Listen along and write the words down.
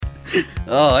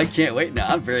Oh, I can't wait now.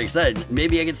 I'm very excited.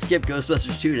 Maybe I can skip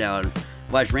Ghostbusters 2 now and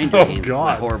watch Reindeer Games. It's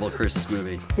my horrible Christmas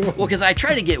movie. Well, because I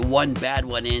try to get one bad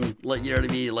one in, like, you know what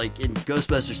I mean? Like in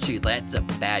Ghostbusters 2, that's a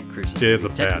bad Christmas movie. It is a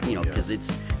bad one, because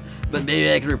it's... But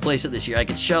maybe I can replace it this year. I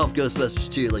can shelf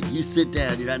Ghostbusters 2. Like, you sit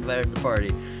down, you're not invited to the party,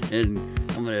 and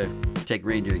I'm going to take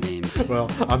Reindeer Games. Well,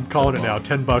 I'm calling it now.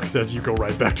 $10 says you go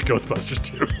right back to Ghostbusters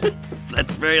 2.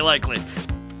 That's very likely.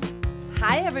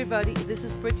 Hi everybody, this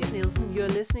is Bridget Nielsen. You're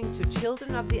listening to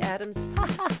Children of the Addams.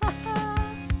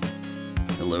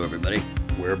 Hello everybody.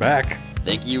 We're back.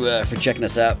 Thank you for checking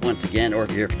us out once again, or if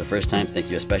you're here for the first time,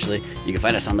 thank you especially. You can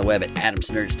find us on the web at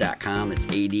adamsnerds.com. It's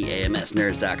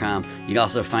ADAMSnerds.com. You can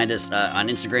also find us on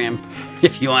Instagram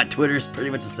if you want. Twitter's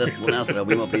pretty much accessible now, so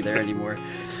we won't be there anymore.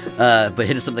 But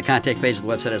hit us up at the contact page of the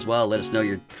website as well. Let us know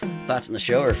your thoughts on the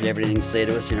show, or if you have anything to say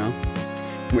to us, you know.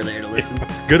 We're there to listen.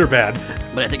 Good or bad.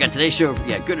 But I think on today's show,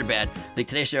 yeah, good or bad. I think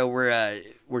today's show, we're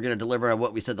going to deliver on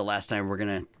what we said the last time. We're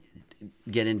going to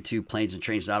get into planes and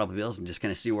trains and automobiles and just kind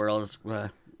of see where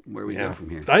we go from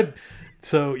here.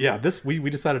 We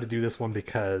decided to do this one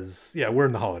because we're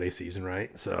in the holiday season,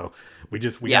 right? So we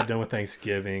got done with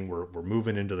Thanksgiving. We're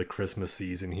moving into the Christmas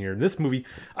season here. And this movie,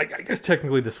 I guess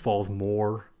technically this falls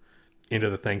more into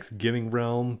the Thanksgiving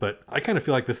realm, but I kind of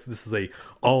feel like this is a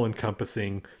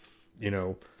all-encompassing,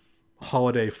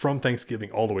 holiday from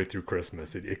Thanksgiving all the way through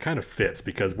Christmas. It kind of fits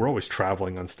because we're always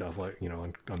traveling on stuff like,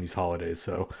 on these holidays.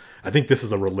 So I think this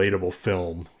is a relatable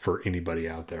film for anybody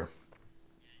out there.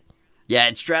 Yeah,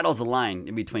 it straddles the line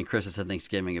in between Christmas and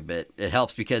Thanksgiving a bit. It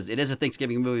helps because it is a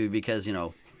Thanksgiving movie because,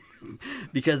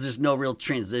 because there's no real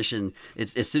transition.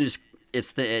 It's as soon as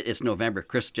it's November,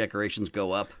 Christmas decorations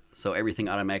go up. So everything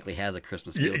automatically has a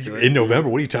Christmas feel to it. In November,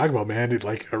 what are you talking about, man?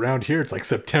 Around here, it's like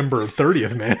September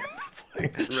 30th, man. It's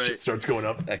like shit starts going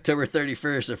up. October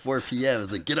 31st at 4 p.m.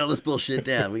 It's like, get all this bullshit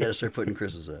down. We got to start putting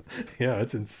Christmas up. Yeah,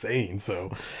 it's insane.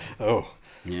 So,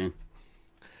 yeah.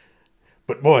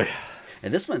 But boy,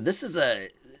 and this is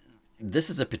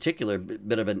a particular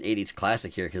bit of an 80s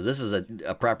classic here because this is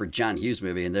a proper John Hughes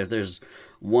movie, and there's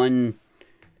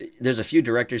a few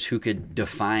directors who could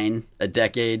define a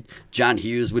decade. John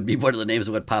Hughes would be one of the names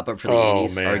that would pop up for the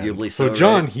 80s, man. arguably. So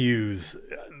John Hughes,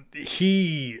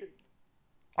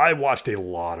 I watched a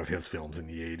lot of his films in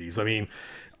the 80s. I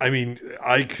mean,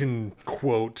 I can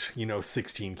quote,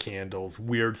 16 Candles,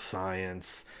 Weird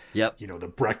Science, yep. The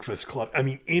Breakfast Club. I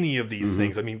mean, any of these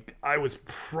things. I mean, I was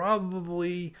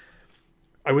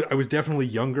definitely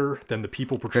younger than the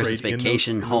people portrayed Christmas in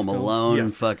Vacation, those Home films. Alone,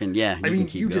 yes. fucking, yeah.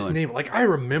 You just name it. Like, I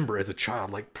remember as a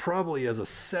child, like probably as a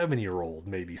 7-year-old,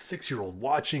 maybe 6-year-old,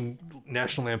 watching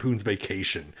National Lampoon's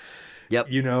Vacation. Yep.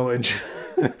 And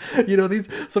these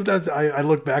sometimes I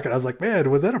look back and I was like, man,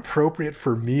 was that appropriate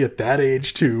for me at that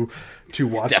age to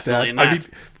watch Definitely that? Not. I mean,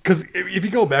 because if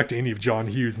you go back to any of John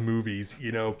Hughes movies,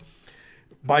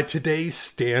 by today's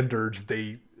standards,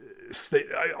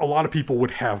 a lot of people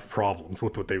would have problems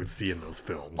with what they would see in those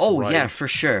films. Oh, right? yeah, for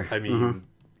sure. I mean,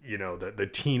 the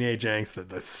teenage angst,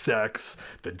 the sex,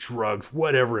 the drugs,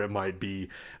 whatever it might be,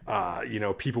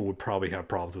 people would probably have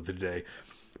problems with it today.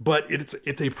 But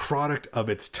it's a product of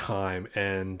its time,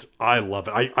 and I love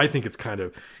it. I think it's kind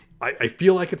of... I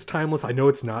feel like it's timeless. I know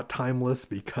it's not timeless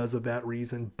because of that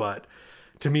reason, but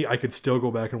to me, I could still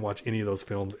go back and watch any of those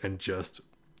films and just...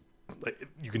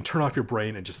 you can turn off your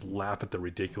brain and just laugh at the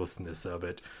ridiculousness of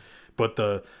it.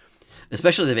 But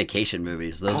especially the vacation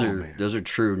movies, those are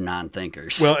true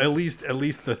non-thinkers. Well, at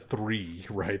least the three,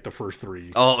 right? The first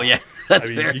three. Oh yeah, that's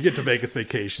fair. You get to Vegas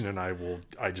Vacation, and I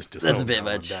just disown. That's a bit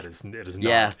much. It is not.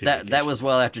 Yeah, that was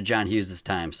well after John Hughes'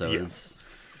 time, so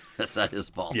that's not his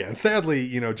fault. Yeah, and sadly,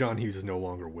 John Hughes is no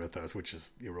longer with us, which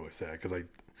is really sad because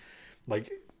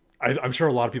I'm sure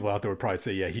a lot of people out there would probably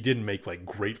say, yeah, he didn't make like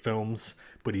great films,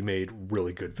 but he made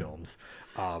really good films.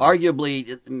 Arguably,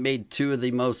 it made two of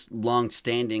the most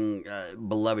long-standing,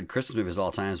 beloved Christmas movies of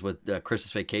all times with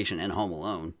Christmas Vacation and Home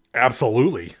Alone.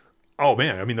 Absolutely. Oh,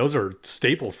 man. I mean, those are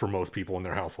staples for most people in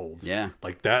their households. Yeah.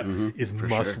 Like, that is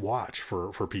must-watch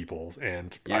for people,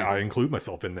 and I include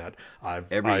myself in that.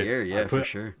 Every year, for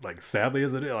sure. Like, sadly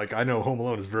as it is, like, I know Home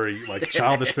Alone is very, like,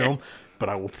 childish film, but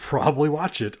I will probably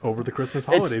watch it over the Christmas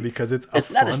holiday because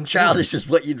it's not as childish as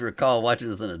what you'd recall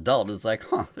watching as an adult. It's like,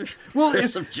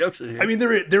 there's some jokes in here. I mean,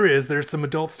 there's some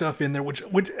adult stuff in there, which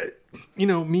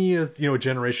me as a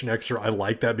Generation Xer, I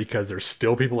like that because there's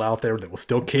still people out there that will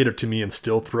still cater to me and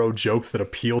still throw jokes that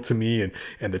appeal to me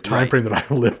and the time frame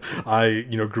that I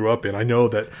grew up in. I know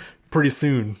that pretty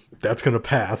soon that's going to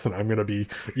pass and I'm going to be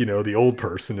the old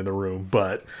person in the room,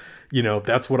 but.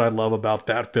 That's what I love about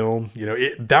that film.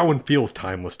 That one feels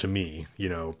timeless to me,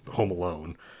 Home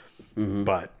Alone. Mm-hmm.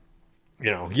 But,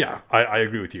 Yeah, I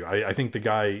agree with you. I think the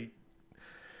guy,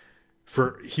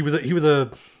 he was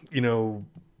a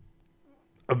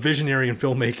a visionary in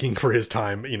filmmaking for his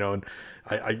time, and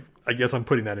I guess I'm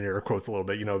putting that in air quotes a little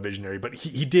bit, visionary, but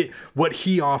he did what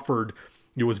he offered.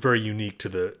 It was very unique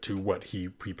to what he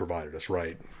provided us,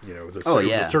 right? It was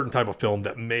a certain type of film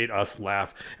that made us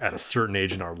laugh at a certain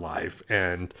age in our life,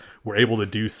 and we're able to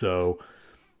do so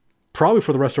probably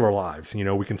for the rest of our lives.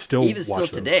 We can still even watch still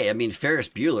those. Today. I mean, Ferris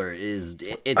Bueller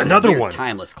it's another one,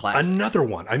 timeless classic. Another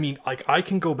one. I mean, like I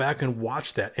can go back and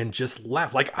watch that and just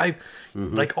laugh. Like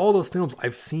like all those films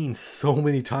I've seen so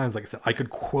many times. Like I said, I could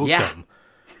quote them.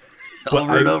 But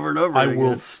over and over and over. I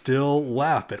will still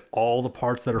laugh at all the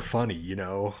parts that are funny,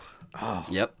 Oh,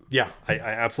 yep. Yeah, I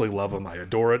absolutely love them. I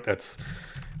adore it. That's,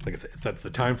 like I said, that's the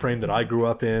time frame that I grew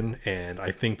up in, and I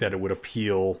think that it would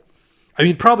appeal. I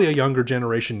mean, probably a younger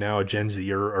generation now, a Gen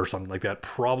Z or something like that,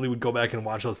 probably would go back and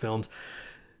watch those films.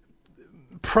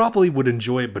 Probably would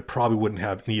enjoy it, but probably wouldn't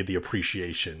have any of the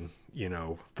appreciation,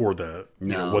 for the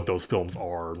what those films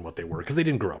are and what they were, because they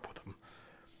didn't grow up with them.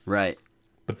 Right.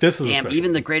 But this is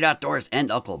even The Great Outdoors and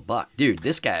Uncle Buck, dude.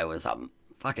 This guy was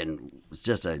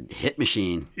just a hit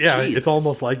machine. Yeah, Jesus. It's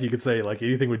almost like you could say like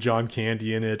anything with John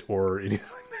Candy in it or anything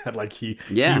like that. Like he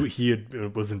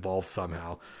was involved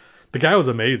somehow. The guy was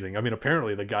amazing. I mean,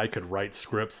 apparently the guy could write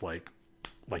scripts like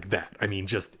that. I mean,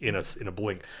 just in a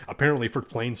blink. Apparently for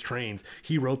Planes, Trains,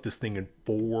 he wrote this thing in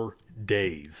 4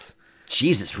 days.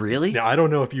 Jesus, really? Now, I don't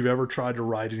know if you've ever tried to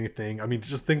write anything. I mean,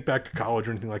 just think back to college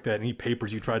or anything like that. Any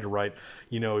papers you tried to write,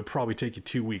 it'd probably take you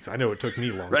 2 weeks. I know it took me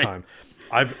a long time.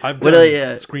 I've done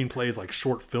screenplays, like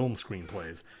short film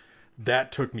screenplays.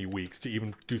 That took me weeks to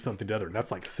even do something together. And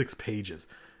that's like 6 pages.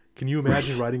 Can you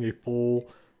imagine writing a full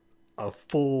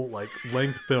like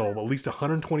length film, at least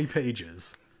 120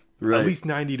 pages, at least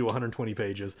 90 to 120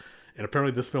 pages. And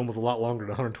apparently this film was a lot longer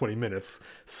than 120 minutes.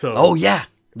 So, oh yeah.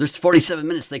 There's 47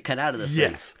 minutes they cut out of this thing.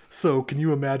 Yes. So can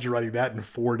you imagine writing that in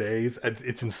 4 days?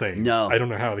 It's insane. No. I don't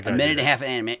know how the guy A minute and a half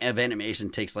of animation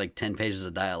takes like 10 pages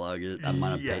of dialogue. I'm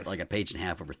on like a page and a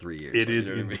half over 3 years. It is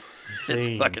insane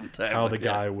it's fucking time. How the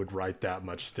guy would write that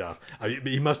much stuff. I mean,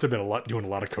 he must have been doing a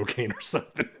lot of cocaine or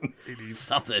something in the 80s.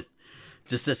 Something.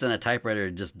 Just sits on a typewriter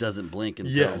and just doesn't blink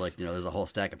until there's a whole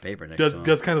stack of paper next to him.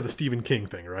 Does kind of the Stephen King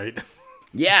thing, right?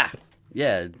 Yeah.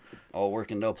 Yeah. All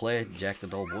work and no play, Jack the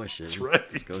Dull Boy shit. That's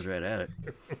right. Just goes right at it.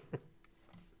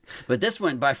 But this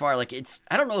one, by far,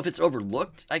 I don't know if it's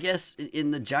overlooked, I guess,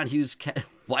 in the John Hughes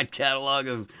wide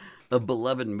catalog of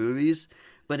beloved movies,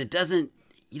 but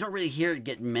you don't really hear it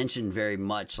get mentioned very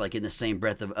much, like in the same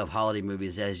breath of holiday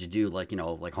movies as you do, like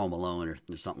Home Alone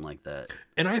or something like that.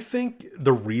 And I think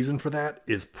the reason for that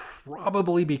is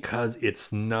probably because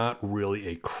it's not really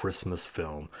a Christmas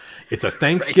film. It's a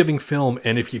Thanksgiving film,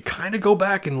 and if you kind of go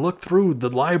back and look through the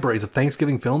libraries of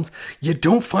Thanksgiving films, you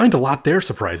don't find a lot there,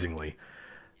 surprisingly.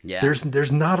 Yeah.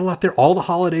 There's not a lot there. All the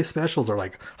holiday specials are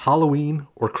like Halloween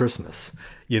or Christmas,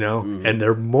 and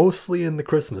they're mostly in the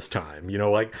Christmas time,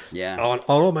 on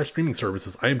all my streaming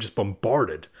services, I am just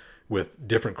bombarded with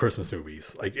different Christmas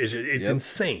movies. Like it's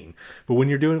insane. But when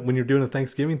you're doing a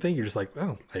Thanksgiving thing, you're just like,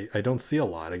 oh, I don't see a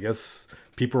lot. I guess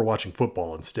people are watching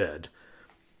football instead.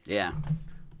 Yeah.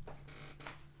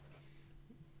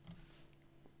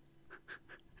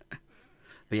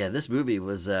 But yeah, this movie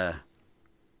was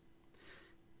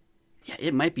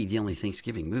it might be the only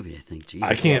Thanksgiving movie, I think.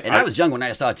 Jesus. I was young when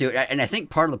I saw it too, and I think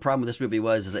part of the problem with this movie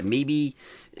is that maybe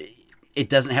it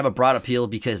doesn't have a broad appeal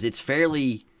because it's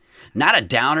fairly not a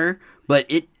downer,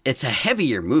 but it's a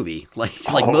heavier movie. Like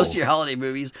most of your holiday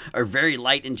movies are very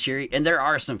light and cheery, and there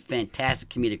are some fantastic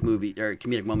comedic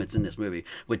moments in this movie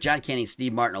with John Candy and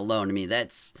Steve Martin alone. I mean,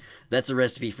 that's a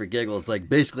recipe for giggles, like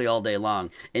basically all day long.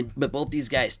 But both these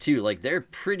guys too, like they're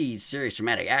pretty serious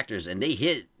dramatic actors, and they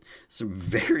hit some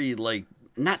very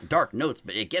not dark notes,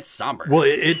 but it gets somber. Well,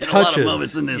 it touches a lot of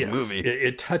moments in this movie.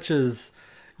 It touches,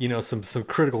 some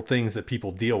critical things that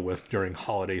people deal with during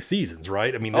holiday seasons,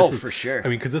 right? I mean, this is for sure. I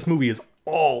mean, because this movie is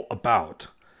all about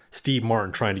Steve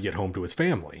Martin trying to get home to his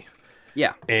family.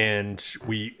 Yeah, and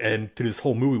through this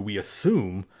whole movie, we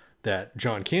assume that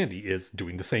John Candy is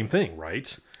doing the same thing,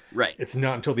 right? Right. It's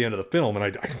not until the end of the film, and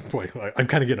I'm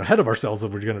kind of getting ahead of ourselves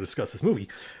if we're going to discuss this movie,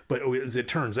 but as it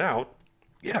turns out,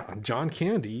 John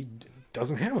Candy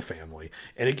doesn't have a family,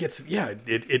 and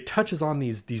it touches on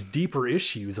these deeper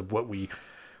issues of what we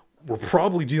were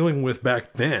probably dealing with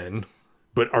back then,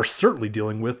 but are certainly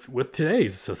dealing with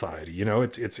today's society.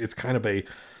 It's kind of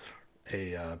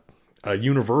a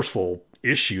universal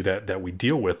issue that we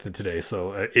deal with today.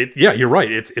 So you're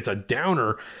right. It's a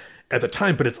downer at the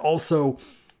time, but it's also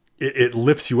it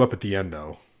lifts you up at the end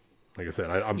though. Like I said,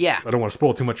 I don't want to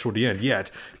spoil too much toward the end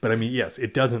yet, but I mean, yes,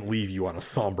 it doesn't leave you on a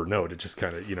somber note. It just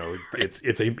kind of,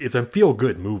 it's a feel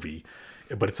good movie,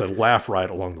 but it's a laugh ride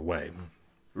along the way.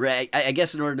 Right. I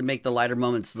guess in order to make the lighter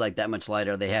moments like that much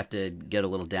lighter, they have to get a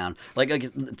little down. So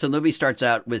the movie starts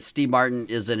out with Steve Martin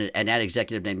is an ad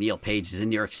executive named Neil Page. He's in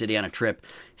New York City on a trip.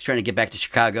 He's trying to get back to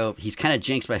Chicago. He's kind of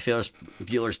jinxed by Ferris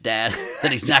Bueller's dad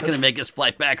that he's not going to make his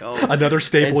flight back home. Another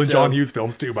staple in John Hughes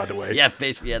films too, by the way. Yeah,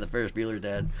 basically, the Ferris Bueller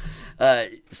dad.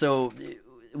 So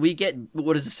we get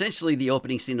what is essentially the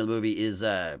opening scene of the movie is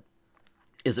a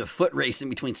foot race in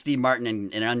between Steve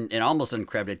Martin and almost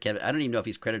uncredited Kevin. I don't even know if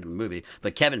he's credited in the movie,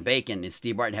 but Kevin Bacon and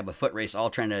Steve Martin have a foot race, all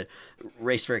trying to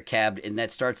race for a cab, and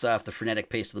that starts off the frenetic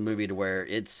pace of the movie to where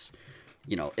it's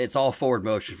all forward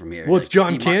motion from here. Well, it's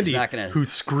John Candy who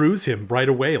screws him right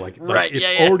away. It's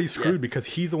already screwed because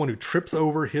he's the one who trips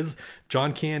over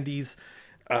John Candy's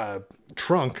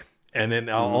trunk. And then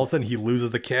all of a sudden he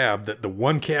loses the cab, the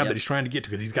one cab that he's trying to get to,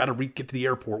 because he's got to get to the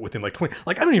airport within like 20.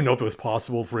 Like, I don't even know if it was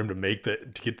possible for him to get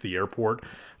to the airport.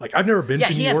 Like, I've never been to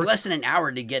New York. Yeah, he has less than an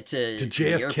hour to get to JFK, the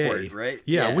airport, right?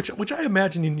 Yeah, which I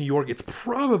imagine in New York, it's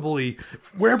probably,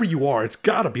 wherever you are, it's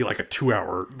got to be like a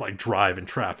 2-hour like drive in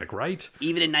traffic, right?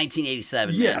 Even in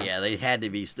 1987, yes. Yeah, they had to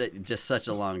be just such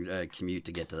a long commute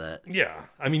to get to that. Yeah,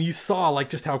 I mean, you saw like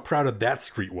just how crowded that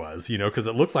street was, because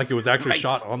it looked like it was actually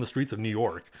shot on the streets of New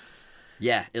York.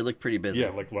 Yeah, it looked pretty busy. Yeah,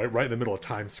 like right in the middle of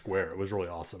Times Square. It was really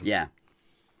awesome. Yeah.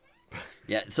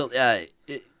 Yeah,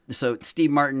 so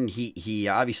Steve Martin, he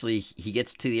obviously he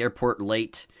gets to the airport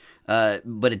late,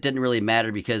 but it didn't really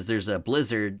matter because there's a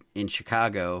blizzard in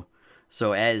Chicago.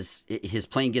 So as his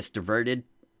plane gets diverted,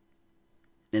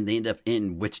 and they end up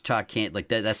in Wichita,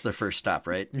 that's their first stop,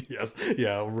 right? Yes.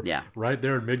 Yeah. Right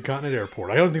there at Mid-Continent Airport.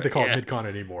 I don't think they call it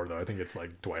Mid-Continent anymore, though. I think it's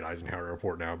like Dwight Eisenhower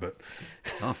Airport now, but...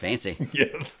 Oh, fancy.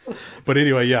 Yes. But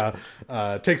anyway, yeah.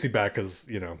 Takes me back because,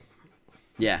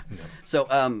 Yeah. So,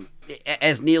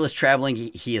 as Neil is traveling,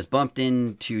 he has bumped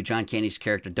into John Candy's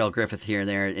character, Del Griffith, here and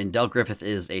there, and Del Griffith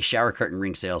is a shower curtain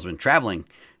ring salesman, traveling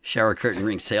shower curtain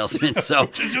ring salesman. So,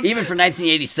 even for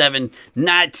 1987,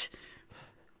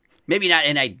 maybe not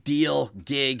an ideal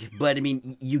gig, but I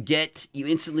mean, you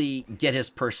instantly get his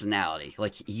personality.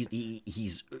 Like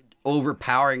he's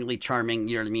overpoweringly charming.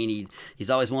 You know what I mean? He's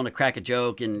always willing to crack a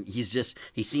joke, and he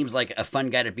seems like a fun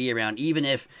guy to be around, even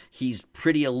if he's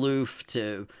pretty aloof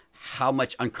to how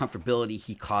much uncomfortability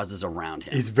he causes around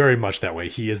him. He's very much that way.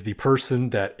 He is the person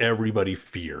that everybody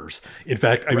fears. In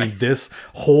fact, I mean, this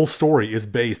whole story is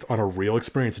based on a real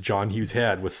experience John Hughes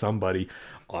had with somebody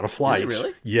on a flight. Is it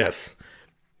really? Yes.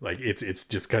 Like it's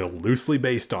just kind of loosely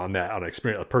based on that, on an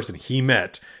experience, a person he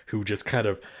met who just kind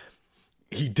of,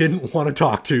 he didn't want to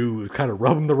talk to, kind of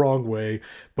rubbed him the wrong way,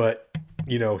 but,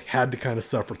 had to kind of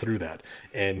suffer through that.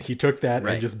 And he took that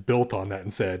and just built on that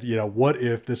and said, what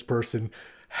if this person,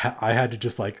 I had to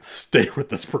just like stay with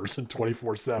this person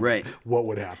 24/7. Right. What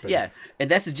would happen? Yeah.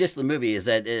 And that's the gist of the movie is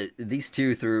that these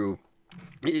two through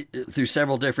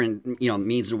several different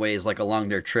means and ways, like along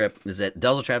their trip, is that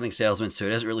Del's a traveling salesman, so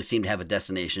he doesn't really seem to have a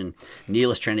destination.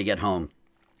 Neil is trying to get home,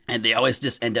 and they always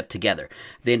just end up together.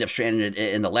 They end up stranded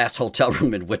in the last hotel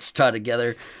room in Wichita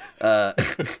together. They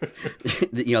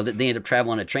end up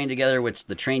traveling on a train together, which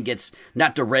the train gets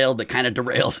not derailed but kind of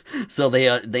derailed. So they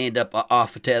end up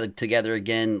off together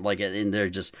again. And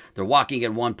they're walking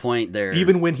at one point.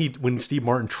 Even when Steve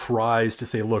Martin tries to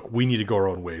say, "Look, we need to go our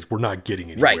own ways. We're not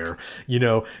getting anywhere."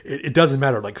 Right. It doesn't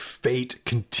matter. Like fate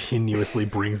continuously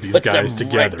brings these guys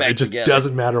together. It just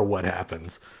doesn't matter what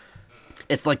happens.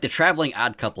 It's like the traveling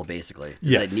odd couple, basically.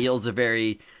 Yes. Like Neil's a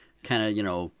very kind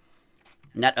of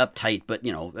not uptight, but,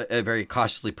 a very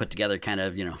cautiously put together kind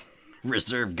of,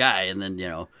 reserved guy. And then,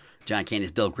 John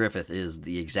Candy's Del Griffith is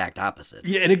the exact opposite.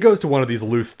 Yeah, and it goes to one of these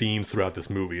loose themes throughout this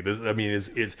movie. I mean,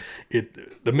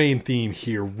 the main theme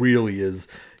here really is,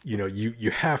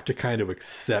 you have to kind of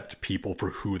accept people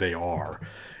for who they are.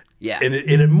 Yeah. And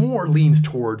it more leans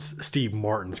towards Steve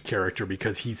Martin's character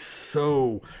because he's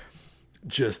so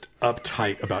just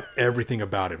uptight about everything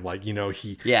about him. Like, he's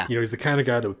the kind of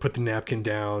guy that would put the napkin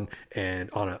down and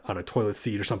on a toilet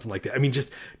seat or something like that. I mean, just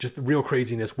the real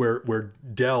craziness where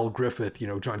Del Griffith,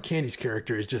 John Candy's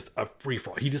character is just a free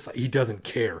for all. He doesn't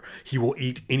care. He will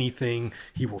eat anything.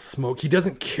 He will smoke. He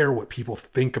doesn't care what people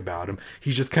think about him.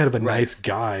 He's just kind of a nice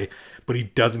guy, but he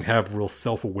doesn't have real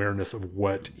self-awareness of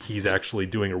what he's actually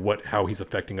doing or how he's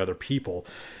affecting other people.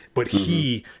 But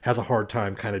he has a hard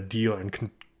time kind of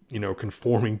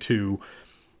conforming to,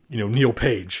 Neil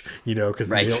Page, because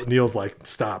Neil's like,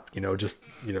 stop,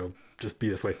 just be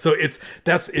this way. So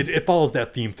it follows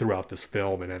that theme throughout this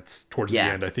film, and it's towards the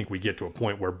end, I think we get to a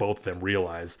point where both of them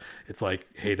realize it's like,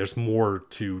 hey, there's more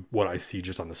to what I see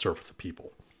just on the surface of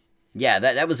people. Yeah,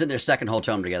 that was in their second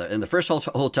hotel room together. In the first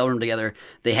hotel room together,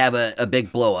 they have a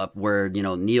big blow up where, you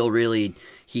know, Neil really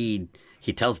he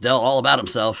tells Del all about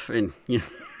himself, and you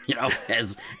know,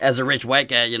 as a rich white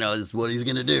guy, you know, is what he's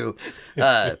gonna do.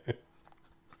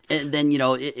 And then, you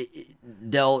know,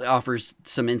 Del offers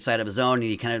some insight of his own, and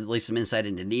he kind of lays some insight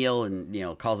into Neil, and, you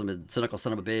know, calls him a cynical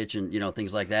son of a bitch, and, you know,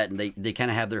 things like that. And they kind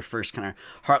of have their first kind of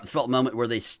heartfelt moment where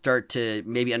they start to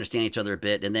maybe understand each other a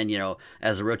bit. And then, you know,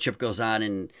 as the road trip goes on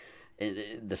and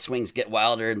the swings get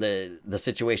wilder and the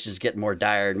situations get more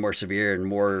dire and more severe and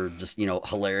more just, you know,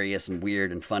 hilarious and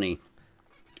weird and funny.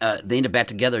 They end up back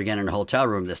together again in a hotel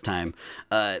room this time,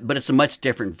 but it's a much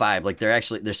different vibe. Like they're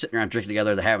sitting around drinking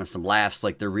together, they're having some laughs,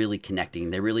 like they're really connecting.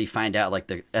 They really find out,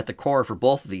 like, at the core for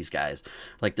both of these guys,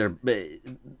 like their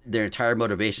entire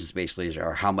motivations basically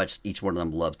are how much each one of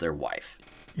them loves their wife.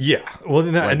 Yeah, well,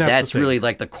 and that's really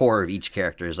like the core of each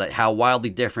character, is like how wildly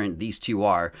different these two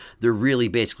are. They're really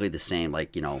basically the same,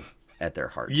 like, you know, at their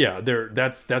heart. Yeah,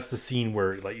 that's the scene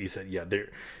where, like you said, yeah,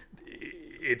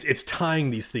 it's tying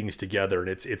these things together, and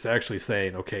it's actually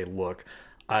saying, okay, look,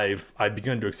 I've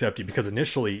begun to accept you, because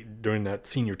initially during that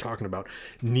scene you're talking about,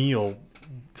 Neil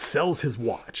sells his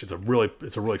watch. It's a really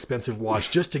expensive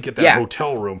watch just to get that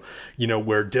hotel room, you know,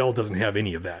 where Del doesn't have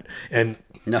any of that. And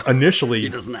initially, he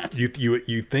does not.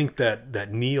 You think that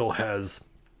Neil has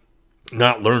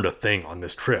not learned a thing on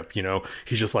this trip, you know.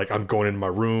 He's just like, I'm going into my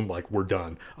room, like, we're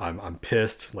done. I'm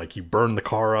pissed, like, you burned the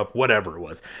car up, whatever it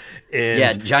was. And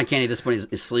yeah, John Candy at this point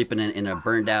is sleeping in a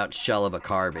burned out shell of a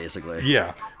car, basically.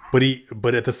 Yeah,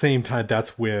 but at the same time,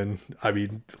 that's when, I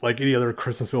mean, like any other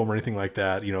Christmas film or anything like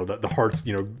that, you know, the heart's,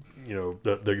 you know,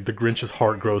 the Grinch's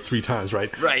heart grows 3 times,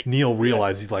 right? Right. Neil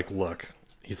realizes, he's like, look,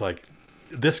 he's like,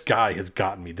 this guy has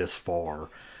gotten me this far.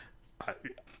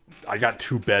 I got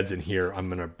 2 beds in here.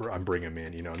 I'm bringing him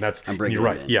in, you know, and you're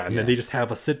right. Yeah. And then they just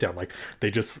have a sit down. Like,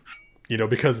 they just, you know,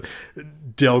 because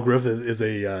Del Griffith is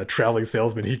a traveling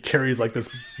salesman. He carries like this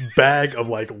bag of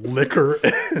like liquor,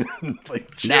 and,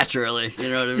 like, chips. Naturally, you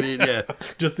know what I mean? Yeah.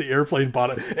 Just the airplane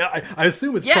bottle. I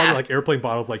assume it's probably like airplane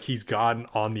bottles, like he's gotten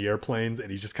on the airplanes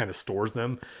and he just kind of stores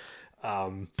them.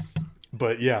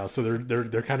 But yeah, so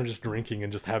they're kind of just drinking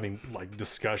and just having like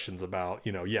discussions about,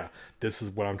 you know, yeah, this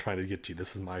is what I'm trying to get to.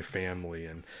 This is my family,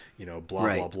 and, you know,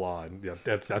 blah blah blah. And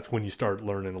that's when you start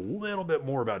learning a little bit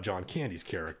more about John Candy's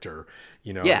character,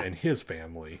 you know, and his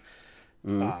family.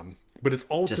 But it's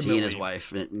ultimately just he and his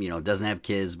wife. You know, doesn't have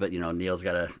kids, but, you know, Neil's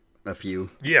got a few.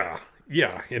 Yeah.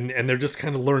 Yeah, and they're just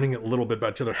kind of learning a little bit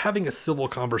about each other, having a civil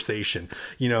conversation,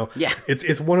 you know. Yeah.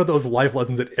 It's one of those life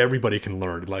lessons that everybody can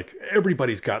learn. Like,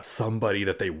 everybody's got somebody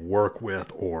that they work with,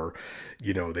 or,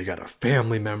 you know, they got a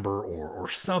family member or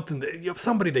something that, you know,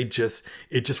 somebody it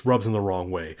just rubs in the wrong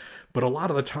way. But a lot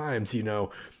of the times, you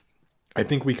know, I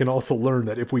think we can also learn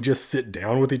that if we just sit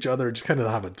down with each other and just kind of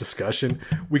have a discussion,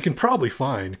 we can probably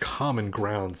find common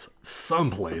grounds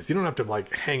someplace. You don't have to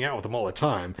like hang out with them all the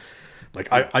time. Like,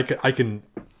 I can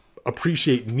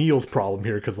appreciate Neil's problem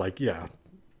here, because, like, yeah,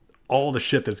 all the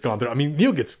shit that's gone through. I mean,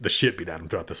 Neil gets the shit beat at him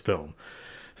throughout this film.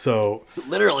 So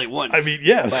literally once. I mean,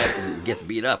 yes, gets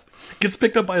beat up, gets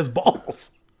picked up by his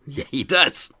balls. Yeah, he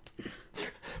does.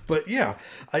 But yeah,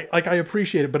 I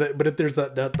appreciate it. But if there's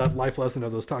that life lesson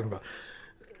as I was talking about,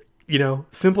 you know,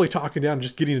 simply talking down,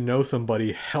 just getting to know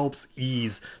somebody helps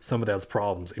ease some of those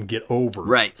problems and get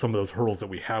over some of those hurdles that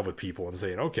we have with people, and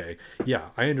saying, okay, yeah,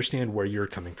 I understand where you're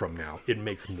coming from now. It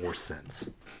makes more sense.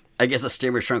 I guess a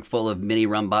steamer trunk full of mini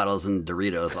rum bottles and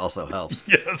Doritos also helps.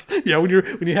 Yes. Yeah, when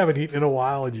you haven't eaten in a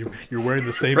while and you're wearing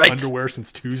the same underwear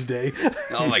since Tuesday.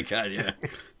 Oh my God, yeah.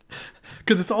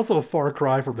 Because it's also a far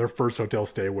cry from their first hotel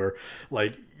stay where,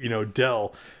 like, you know,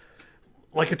 Del,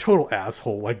 like a total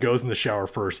asshole, like, goes in the shower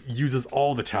first, uses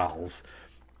all the towels,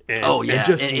 and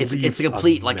it's a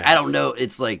complete like, I don't know,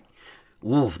 it's like,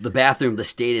 ooh, the bathroom, the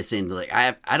state it's in, like,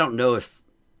 I don't know if,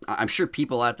 I'm sure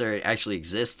people out there actually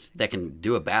exist that can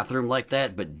do a bathroom like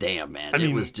that, but damn, man,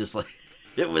 it was just like,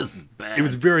 it was bad. It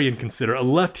was very inconsiderate. I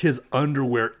left his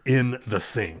underwear in the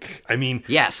sink. I mean,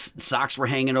 yes, socks were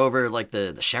hanging over like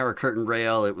the shower curtain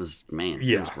rail. It was, man,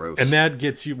 it was gross. And that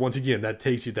gets you, once again, that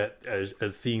takes you that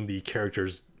as seeing the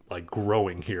characters like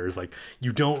growing here is like,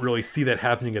 you don't really see that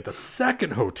happening at the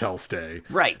second hotel stay,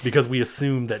 right? Because we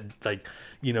assume that, like,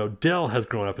 you know, Del has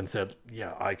grown up and said,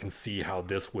 yeah, I can see how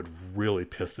this would really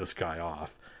piss this guy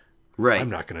off. Right. I'm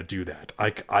not going to do that.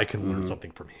 I can learn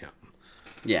something from him.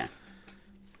 Yeah.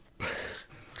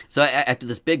 So after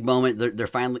this big moment, they're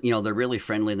finally, they're really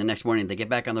friendly. The next morning, they get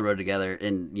back on the road together,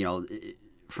 and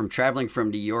from traveling from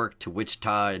New York to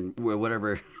Wichita and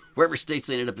wherever states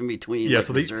they ended up in between. Yeah, like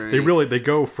so Missouri. they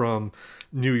go from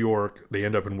New York, they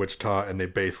end up in Wichita, and they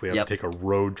basically have to take a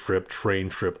road trip, train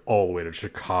trip all the way to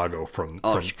Chicago from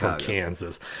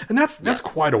Kansas, and that's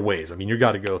quite a ways. I mean, you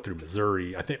got to go through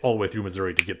Missouri, I think all the way through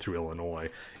Missouri to get through Illinois,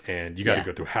 and you got to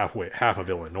go through half of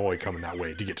Illinois coming that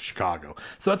way to get to Chicago.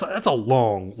 So that's a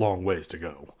long ways to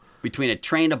go. Between a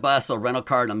train, a bus, a rental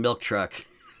car, and a milk truck.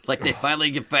 Like they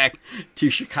finally get back to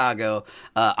Chicago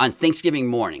on Thanksgiving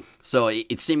morning. So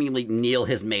it's seemingly Neil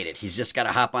has made it. He's just got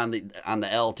to hop on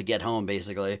the L to get home,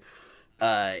 basically.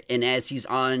 And as he's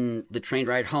on the train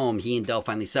ride home, he and Del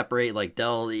finally separate. Like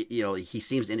Del, he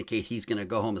seems to indicate he's going to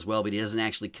go home as well, but he doesn't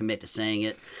actually commit to saying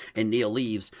it. And Neil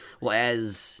leaves. Well,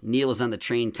 as Neil is on the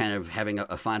train, kind of having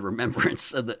a fond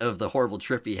remembrance of the horrible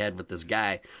trip he had with this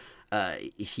guy,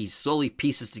 he slowly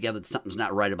pieces together that something's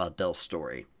not right about Del's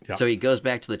story. Yep. So he goes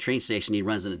back to the train station, he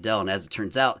runs into Del, and as it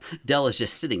turns out, Del is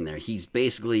just sitting there. He's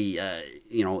basically,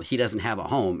 he doesn't have a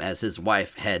home, as his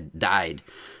wife had died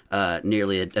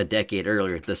nearly a decade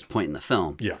earlier at this point in the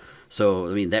film. Yeah. So,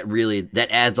 I mean, that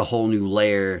adds a whole new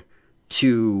layer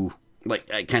to,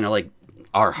 kind of like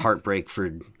our heartbreak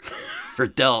for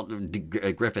Del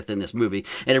Griffith in this movie.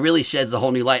 And it really sheds a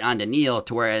whole new light onto Neil,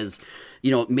 to whereas...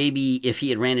 maybe if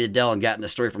he had ran into Del and gotten the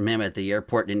story from him at the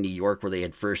airport in New York where they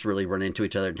had first really run into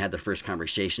each other and had their first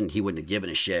conversation, he wouldn't have given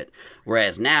a shit.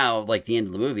 Whereas now, like the end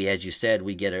of the movie, as you said,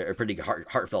 we get a pretty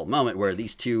heartfelt moment where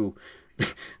these two,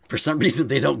 for some reason,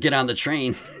 they don't get on the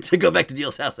train to go back to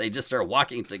Neil's house. They just start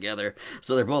walking together.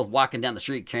 So they're both walking down the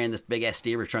street carrying this big-ass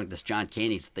steamer trunk, this John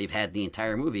Candy's that they've had the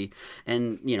entire movie.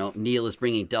 And, Neil is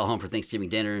bringing Del home for Thanksgiving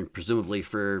dinner and presumably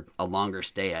for a longer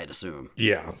stay, I'd assume.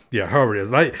 Yeah, however it is.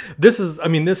 And this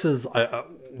is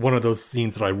one of those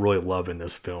scenes that I really love in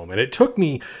this film. And it took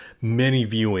me many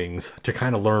viewings to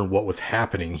kind of learn what was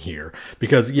happening here.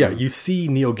 Because, you see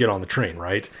Neil get on the train,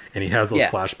 right? And he has those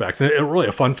flashbacks. And really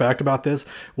a fun fact about this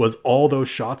was all those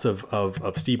shots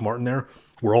of Steve Martin there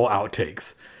were all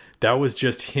outtakes. That was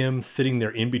just him sitting there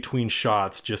in between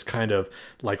shots, just kind of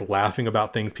like laughing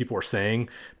about things people were saying.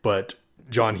 But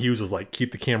John Hughes was like,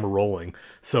 keep the camera rolling.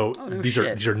 So these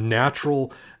are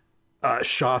natural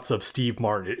shots of Steve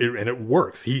Martin, and it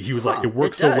works. He was like, it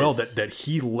works so well that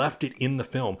he left it in the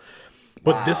film.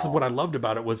 But this is what I loved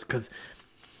about it, was because,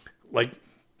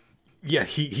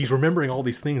 he's remembering all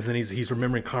these things, and then he's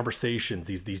remembering conversations,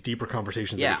 these deeper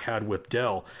conversations that he had with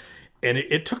Del. And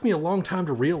it took me a long time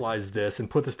to realize this and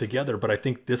put this together, but I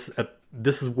think this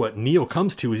is what Neil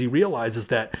comes to, is he realizes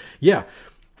that,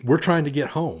 we're trying to get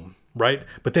home, right?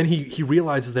 But then he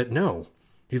realizes that no.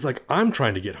 He's like, I'm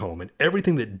trying to get home, and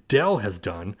everything that Del has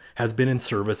done has been in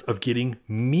service of getting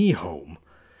me home.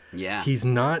 Yeah. He's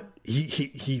not,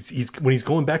 he's when he's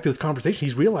going back to this conversation,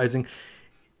 he's realizing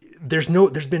there's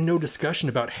been no discussion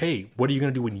about, hey, what are you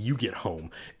going to do when you get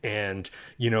home? And,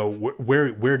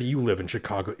 where do you live in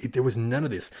Chicago? There was none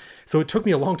of this. So it took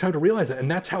me a long time to realize that.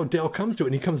 And that's how Del comes to it.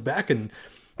 And he comes back, and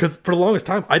because for the longest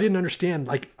time, I didn't understand,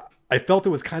 I felt it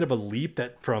was kind of a leap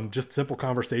that from just simple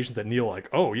conversations that Neil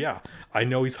oh yeah, I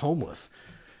know he's homeless.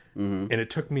 Mm-hmm. And it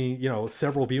took me,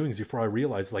 several viewings before I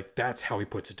realized that's how he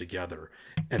puts it together.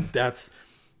 And that's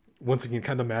once again,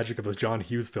 kind of the magic of those John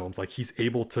Hughes films. He's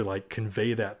able to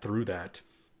convey that through that,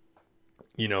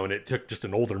 and it took just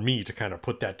an older me to kind of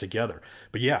put that together.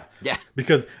 But yeah,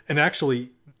 because, and actually,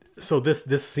 so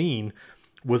this scene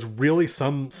was really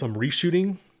some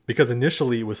reshooting, because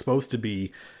initially it was supposed to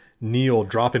be Neil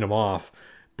dropping him off,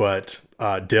 but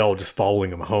Del just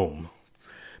following him home.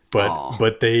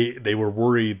 But they were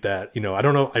worried that, I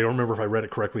don't know, I don't remember if I read it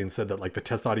correctly and said that the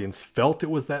test audience felt it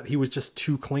was that he was just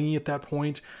too clingy at that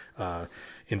point.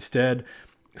 Instead,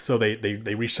 so they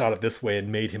reshot it this way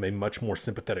and made him a much more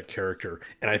sympathetic character.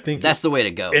 And I think that's the way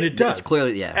to go. And it does. It's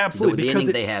clearly, absolutely. The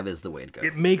ending they have is the way to go.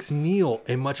 It makes Neil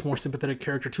a much more sympathetic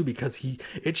character too, because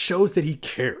it shows that he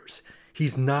cares.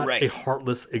 He's not a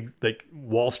heartless,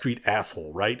 Wall Street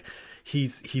asshole, right?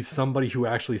 He's somebody who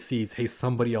actually sees, hey,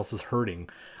 somebody else is hurting.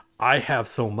 I have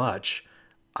so much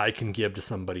I can give to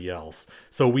somebody else.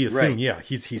 So we assume,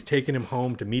 he's taking him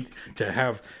home to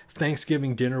have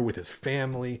Thanksgiving dinner with his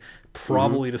family,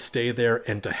 probably to stay there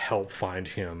and to help find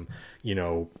him,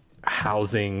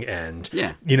 housing and,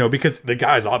 because the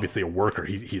guy's obviously a worker.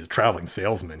 He's a traveling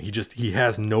salesman. He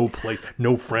has no place,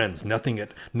 no friends, nothing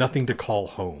to call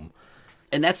home.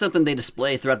 And that's something they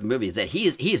display throughout the movie, is that he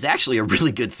is actually a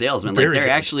really good salesman. Like, Very they're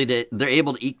good. actually they're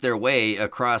able to eke their way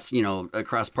across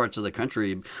parts of the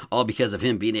country, all because of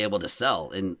him being able to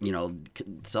sell and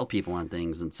sell people on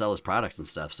things and sell his products and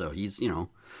stuff. So he's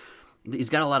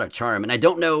got a lot of charm. And I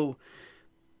don't know,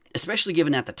 especially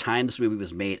given at the time this movie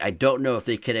was made, I don't know if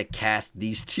they could have cast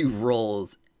these two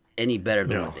roles any better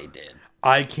than what they did.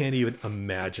 I can't even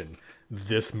imagine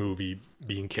this movie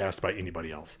being cast by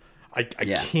anybody else. I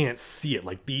can't see it.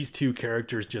 Like, these two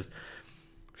characters just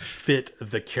fit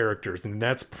the characters, and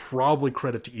that's probably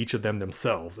credit to each of them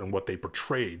themselves and what they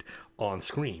portrayed on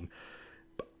screen.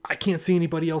 But I can't see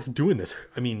anybody else doing this.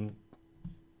 I mean,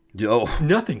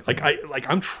 nothing.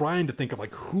 I'm trying to think of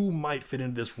like who might fit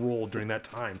into this role during that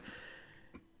time,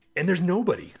 and there's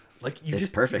nobody. Like,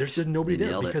 It's perfect. There's just nobody They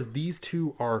there nailed it. because these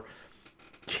two are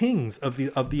kings of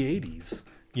the 80s.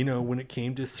 When it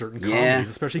came to certain comedies,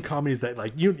 especially comedies that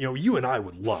like you and I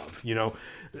would love.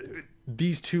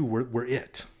 These two were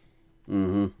it.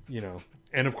 Mm-hmm.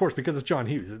 And of course, because it's John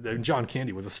Hughes, John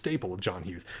Candy was a staple of John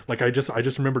Hughes. Like, I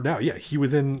just remembered now. Yeah, he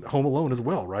was in Home Alone as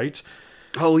well, right?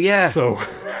 Oh yeah. So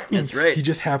that's right. He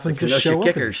just happens to Kenosha show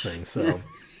Kickers. up in this thing. So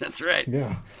that's right.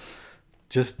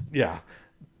 yeah,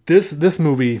 This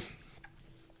movie.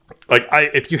 Like,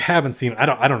 if you haven't seen it,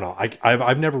 I don't know.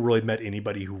 I've never really met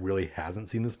anybody who really hasn't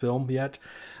seen this film yet.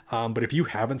 But if you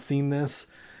haven't seen this,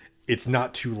 it's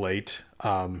not too late.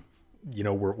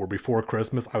 We're before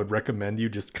Christmas. I would recommend you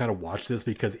just kind of watch this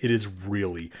because it is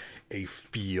really a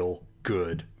feel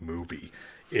good movie.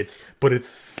 It's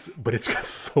got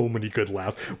so many good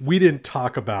laughs. We didn't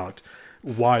talk about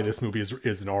why this movie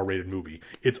is an R-rated movie.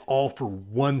 It's all for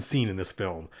one scene in this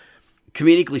film.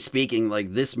 Comedically speaking,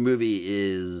 like, this movie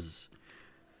is,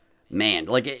 man,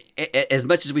 like, as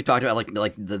much as we talked about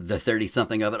like the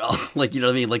 30-something of it all, like, you know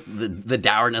what I mean, like the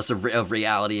dourness of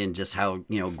reality and just how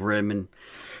grim and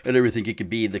everything it could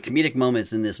be. The comedic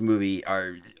moments in this movie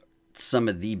are some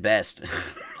of the best.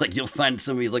 Like, you'll find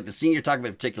some movies, like the scene you're talking about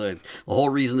in particular. The whole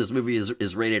reason this movie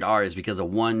is rated R is because of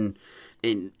one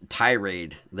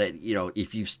tirade that,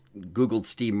 if you've Googled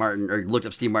Steve Martin or looked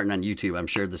up Steve Martin on YouTube, I'm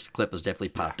sure this clip has definitely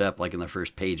popped up like in the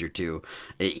first page or two.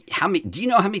 Do you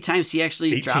know how many times he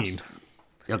actually 18. drops?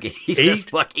 Okay, he says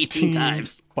fuck 18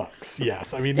 times. Bucks,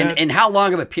 yes. I mean, and how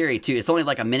long of a period too? It's only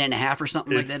like a minute and a half or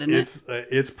something like that, isn't it?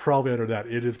 It's probably under that.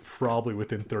 It is probably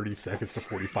within 30 seconds to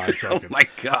 45 seconds. Oh my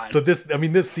god! So this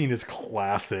scene is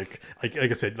classic. Like I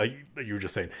said, like you were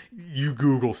just saying, you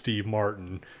Google Steve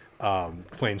Martin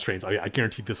Planes, Trains. I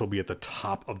guarantee this will be at the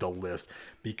top of the list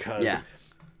because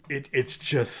it's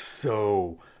just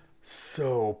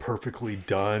so perfectly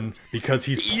done because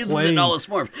he uses it in all its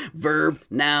forms: verb,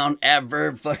 noun,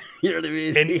 adverb. You know what I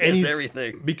mean? And he he's, has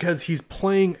everything because he's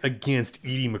playing against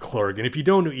Edie McClurg. And if you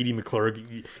don't know Edie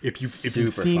McClurg, if you've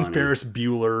seen funny. Ferris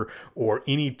Bueller or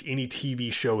any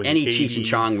TV show in any the 80s, Cheech and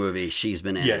Chong movie, she's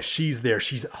been in. Yeah, it. she's there.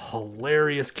 She's a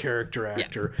hilarious character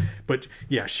actor. Yeah. But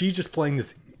yeah, she's just playing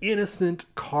this innocent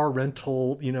car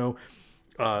rental,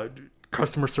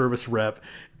 customer service rep,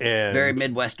 and very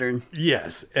Midwestern.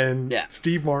 Yes, and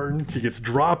Steve Martin, he gets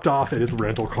dropped off at his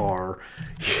rental car.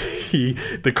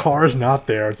 The car's not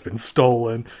there; it's been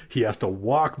stolen. He has to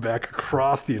walk back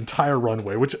across the entire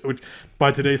runway, which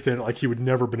by today's standard, like, he would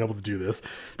never have been able to do this.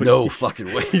 But no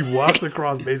fucking way. He walks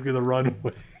across basically the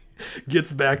runway,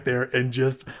 gets back there, and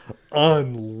just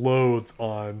unloads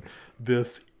on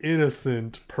this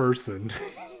innocent person.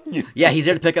 Yeah, he's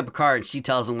there to pick up a car, and she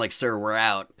tells him, like, "Sir, we're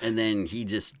out," and then he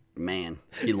just,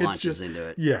 he launches into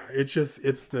it. Yeah,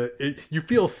 you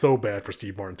feel so bad for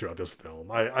Steve Martin throughout this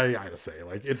film. I gotta say,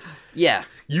 like,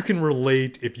 you can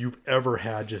relate if you've ever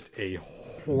had just a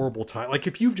horrible time. Like,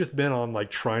 if you've just been on,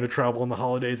 like, trying to travel on the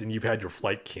holidays and you've had your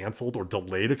flight canceled or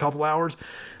delayed a couple hours,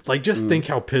 like, just think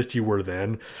how pissed you were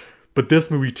then. But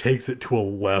this movie takes it to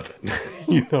 11,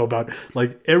 about,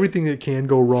 like, everything that can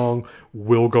go wrong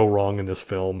will go wrong in this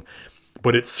film.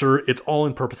 But it's all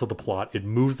in purpose of the plot. It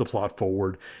moves the plot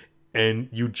forward, and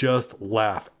you just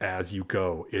laugh as you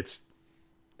go.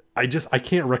 I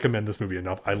can't recommend this movie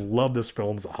enough. I love this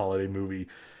film as a holiday movie.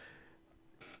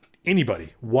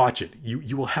 Anybody, watch it.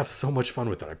 You will have so much fun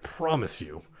with it. I promise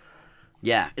you.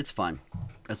 Yeah, it's fun.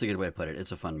 That's a good way to put it.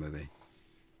 It's a fun movie.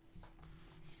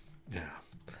 Yeah.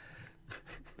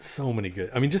 So many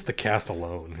good. I mean, just the cast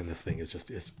alone in this thing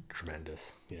is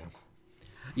tremendous. Yeah.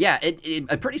 Yeah,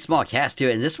 a pretty small cast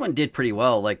too, and this one did pretty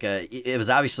well. Like, it was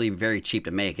obviously very cheap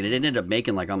to make, and it ended up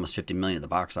making like almost $50 million at the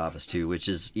box office too, which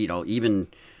is even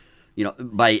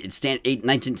by standards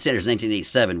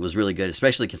 1987 was really good,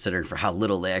 especially considering for how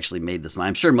little they actually made this.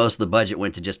 I'm sure most of the budget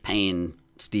went to just paying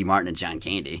Steve Martin and John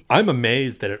Candy. I'm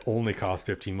amazed that it only cost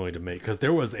 $15 million to make, because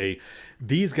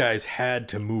these guys had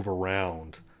to move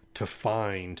around to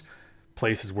find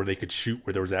places where they could shoot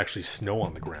where there was actually snow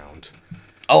on the ground.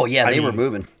 Oh yeah, they were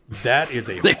moving. That is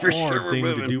a for sure hard thing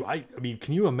moving. to do. I mean,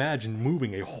 can you imagine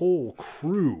moving a whole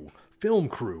film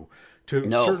crew to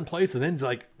No. certain place, and then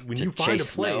like when To you find a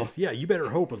chase place, snow. yeah, you better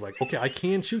hope it's like, okay, I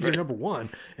can shoot here, number one,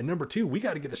 and number two, we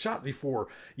got to get the shot before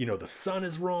the sun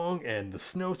is wrong and the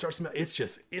snow starts to melt. It's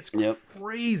Yep.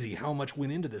 crazy how much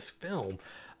went into this film.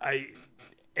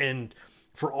 And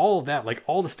for all of that, like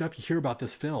all the stuff you hear about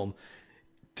this film,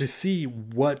 to see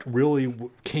what really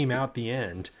came out the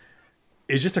end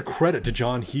is just a credit to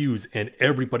John Hughes and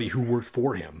everybody who worked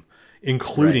for him,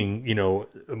 including,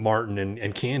 Martin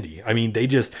and Candy. I mean,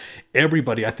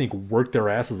 everybody, I think, worked their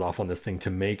asses off on this thing to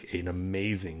make an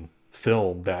amazing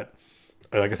film that,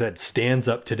 like I said, stands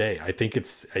up today. I think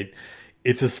it's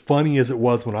as funny as it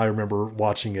was when I remember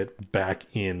watching it back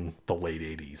in the late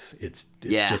 80s. It's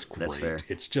just great. That's fair.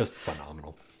 It's just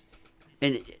phenomenal.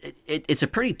 And it's a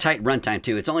pretty tight runtime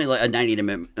too. It's only like a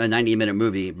 90-minute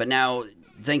movie, but now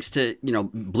thanks to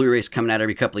Blu-rays coming out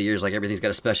every couple of years, like everything's got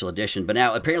a special edition. But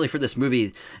now apparently for this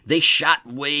movie, they shot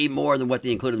way more than what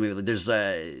they included in the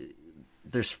movie.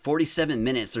 There's 47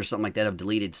 minutes or something like that of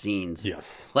deleted scenes.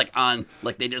 Yes. Like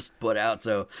they just put out.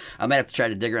 So I might have to try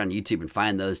to dig around YouTube and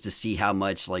find those to see how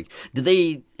much,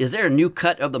 is there a new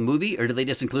cut of the movie, or do they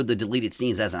just include the deleted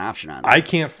scenes as an option on there? I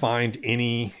can't find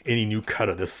any new cut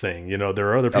of this thing. There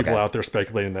are other people out there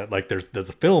speculating that like there's the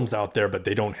films out there, but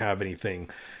they don't have anything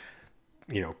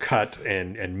cut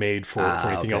and made for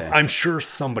anything else. I'm sure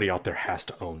somebody out there has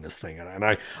to own this thing,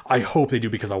 and I hope they do,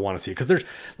 because I want to see it. Because there's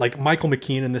like Michael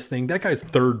McKean in this thing. That guy's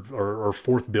third or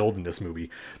fourth build in this movie.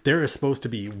 There is supposed to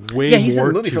be way he's more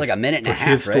in the movie to, for like a minute and a half,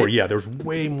 his story. right? Yeah, there's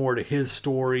way more to his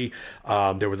story.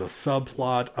 There was a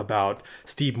subplot about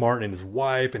Steve Martin and his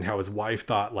wife, and how his wife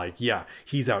thought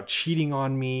he's out cheating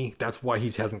on me. That's why he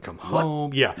hasn't come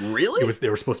home. Yeah, really?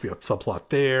 There was supposed to be a subplot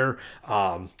there.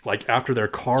 Like after their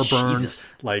car burns. Jesus.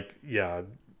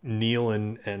 Neil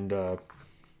and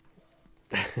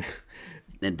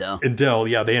And Del,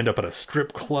 they end up at a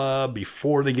strip club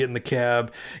before they get in the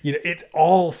cab. It's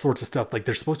all sorts of stuff. Like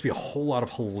there's supposed to be a whole lot of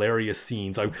hilarious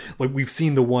scenes. We've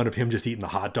seen the one of him just eating the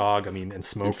hot dog. I mean, and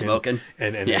smoking,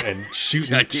 and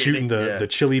shooting the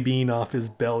chili bean off his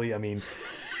belly. I mean,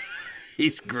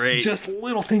 he's great. Just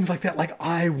little things like that. Like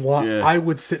I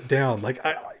would sit down. Like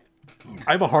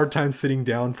I have a hard time sitting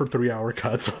down for 3-hour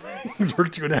cuts of things or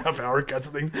 2.5-hour cuts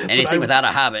of things. Anything without a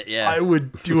Hobbit, yeah. I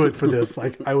would do it for this.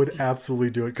 I would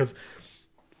absolutely do it, because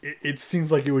it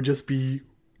seems like it would just be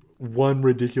one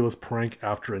ridiculous prank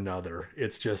after another.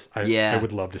 It's just, I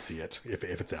would love to see it if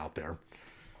it's out there.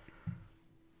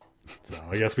 So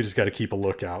I guess we just got to keep a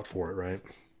lookout for it, right?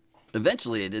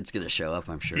 Eventually it's going to show up,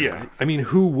 I'm sure. Yeah. Right? I mean,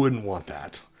 who wouldn't want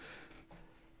that?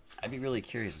 I'd be really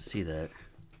curious to see that.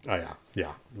 Oh,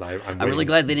 yeah. I'm really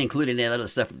glad they didn't include any of that other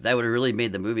stuff. That would have really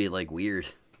made the movie weird.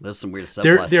 There's some weird stuff.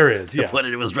 There is, yeah. What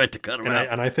it was right to cut them out.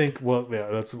 And I think,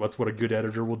 that's what a good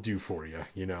editor will do for you.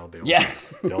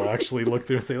 They'll actually look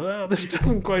through and say, well, this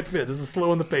doesn't quite fit. This is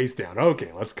slowing the pace down.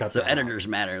 Okay, let's cut that editors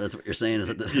matter. That's what you're saying. That's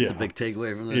a big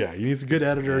takeaway from this. Yeah, you need some good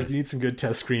editors. You need some good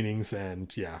test screenings,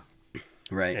 and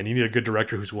right. And you need a good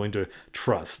director who's willing to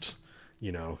trust,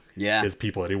 his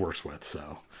people that he works with.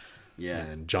 So, yeah.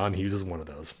 And John Hughes is one of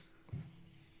those.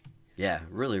 Yeah,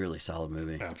 really, really solid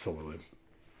movie. Absolutely.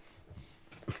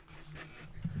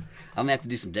 I'm gonna have to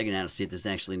do some digging out to see if there's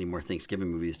actually any more Thanksgiving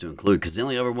movies to include, because the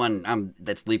only other one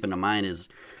that's leaping to mind is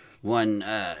one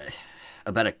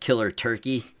about a killer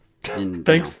turkey. And,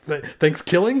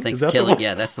 Thanksgiving? Thanksgiving,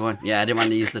 yeah, that's the one. Yeah, I didn't want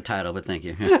to use the title, but thank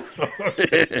you.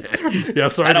 Yeah,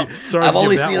 sorry. I've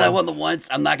only seen that one once.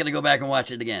 I'm not gonna go back and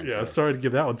watch it again. Yeah, sorry to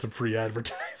give that one some free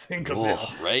advertising.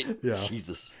 Right? Yeah.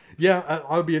 Jesus. Yeah,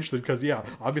 I would be interested, because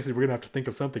obviously we're gonna have to think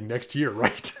of something next year,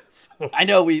 right? So. I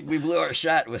know we blew our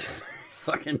shot with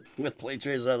Plane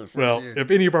Trains out of the first year. If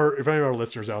any of our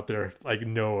listeners out there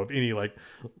know of any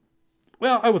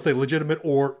I would say legitimate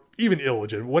or even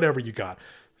illegitimate, whatever you got,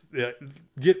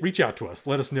 reach out to us.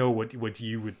 Let us know what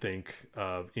you would think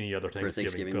of any other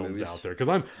Thanksgiving films movies out there,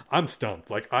 because I'm stumped.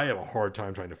 I have a hard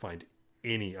time trying to find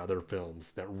any other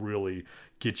films that really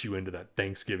get you into that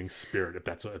Thanksgiving spirit, if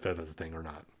that's a thing or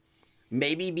not.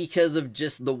 Maybe because of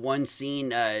just the one scene,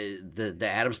 the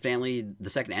Addams Family, the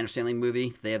second Addams Family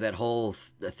movie, they have that whole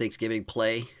Thanksgiving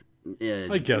play.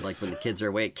 I guess, like when the kids are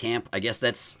away at camp. I guess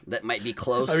that might be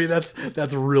close. I mean,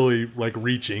 that's really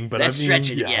reaching, but that's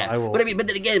stretching. Yeah, I will. But but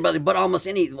then again, but almost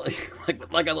any like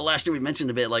on the last year we mentioned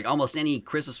a bit, like almost any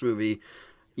Christmas movie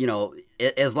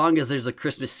as long as there's a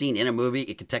Christmas scene in a movie,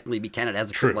 it could technically be counted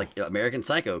as a True. like American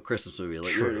Psycho Christmas movie.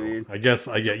 Like, you know what I mean? I guess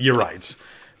you're right.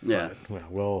 Yeah.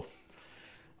 But, well,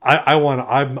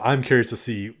 I'm curious to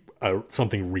see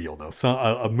something real though.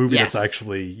 A movie Yes. that's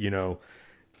actually,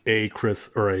 a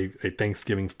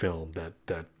Thanksgiving film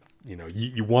that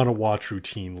you want to watch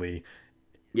routinely,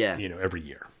 Yeah. every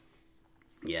year.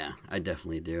 Yeah, I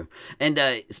definitely do. And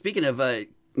speaking of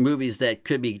movies that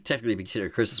could be technically be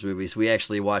considered Christmas movies, we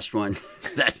actually watched one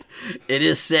that it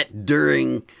is set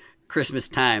during Christmas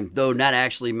time, though not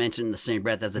actually mentioned in the same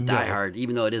breath as a Die Hard,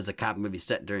 even though it is a cop movie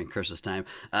set during Christmas time.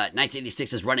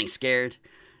 1986 is Running Scared,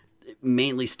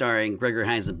 mainly starring Gregory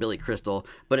Hines and Billy Crystal.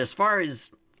 But as far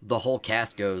as the whole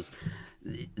cast goes,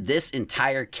 this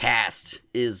entire cast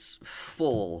is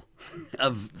full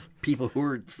of people who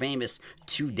are famous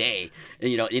today.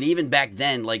 And, and even back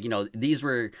then, these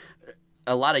were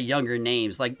a lot of younger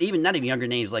names, not even younger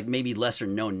names, like maybe lesser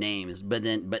known names, but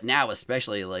now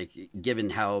especially, like, given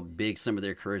how big some of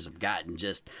their careers have gotten,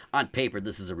 just on paper,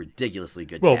 this is a ridiculously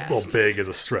good cast. Well, big is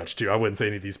a stretch too. I wouldn't say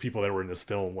any of these people that were in this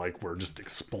film were just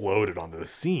exploded on the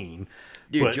scene.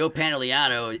 Dude, Joe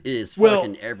Pantoliano is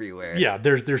fucking everywhere. Yeah,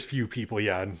 there's few people.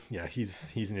 Yeah,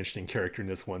 he's an interesting character in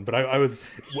this one. But I was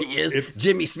he is. It's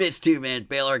Jimmy Smits too, man.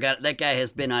 Baylor that guy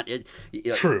has been on it.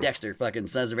 True. Dexter, fucking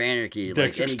Sons of Anarchy,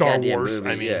 Dexter, like any Star goddamn Wars.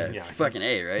 movie. Fucking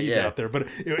A, right? He's out there. But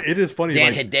it is funny.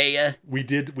 Dan Hedaya. We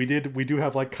do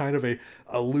have like kind of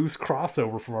a loose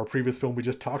crossover from our previous film we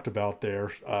just talked about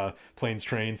there, Planes,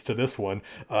 Trains, to this one.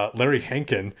 Larry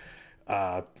Hankin.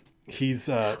 He's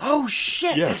oh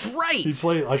shit, yes, that's right. He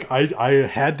played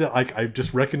I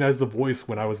just recognized the voice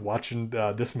when I was watching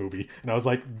this movie, and I was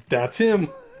like, that's him.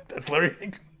 That's Larry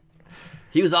Hankin.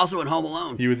 He was also in Home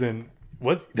Alone. He was in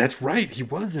what? That's right. He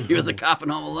was in. He was a cop in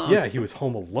Home Alone. Yeah, he was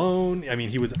Home Alone. I mean,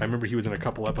 I remember he was in a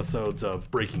couple episodes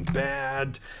of Breaking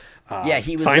Bad. Yeah,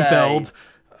 he was Seinfeld.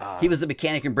 He was the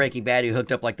mechanic in Breaking Bad who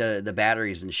hooked up like the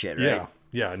batteries and shit, right?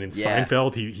 Yeah, and in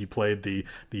Seinfeld, he played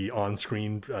the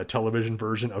on-screen television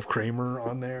version of Kramer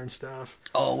on there and stuff.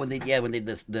 Oh, when they did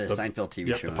the Seinfeld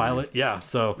TV show. The pilot. Yeah,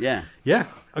 so yeah.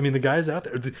 I mean, the guy's out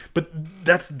there, but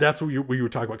that's what you were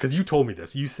talking about, because you told me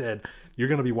this. You said you're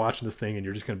going to be watching this thing and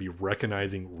you're just going to be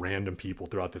recognizing random people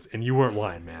throughout this, and you weren't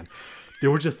lying, man.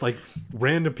 There were just like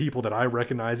random people that I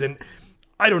recognize, and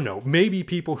I don't know, maybe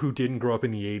people who didn't grow up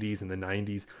in the 80s and the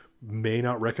 90s may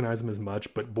not recognize them as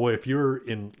much, but boy, if you're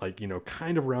in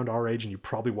kind of around our age and you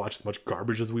probably watch as much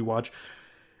garbage as we watch,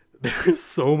 there's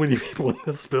so many people in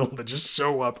this film that just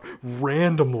show up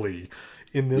randomly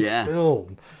in this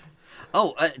film.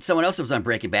 Oh, someone else was on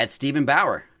Breaking Bad, Stephen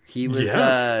Bauer. He was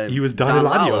he was Don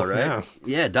Eladio, right?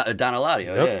 Yeah, Don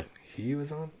Eladio. Yep. Yeah, he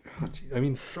was on. I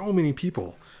mean, so many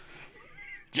people.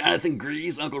 Jonathan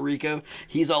Gries, Uncle Rico.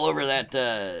 He's all over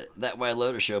that White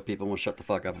Lotus show. People won't shut the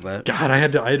fuck up about. God, I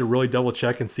had to really double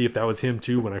check and see if that was him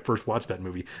too when I first watched that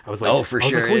movie. I was like, oh, for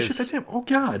sure, holy shit, that's him. Oh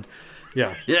God,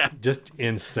 yeah, just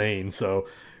insane. So,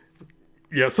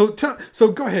 yeah, so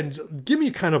go ahead and give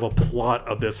me kind of a plot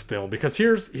of this film, because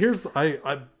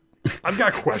I've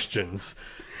got questions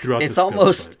throughout. It's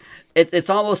almost. It's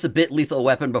almost a bit Lethal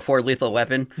Weapon before Lethal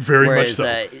Weapon. Very much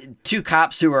so. Two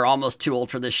cops who are almost too old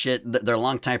for this shit. They're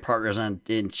longtime partners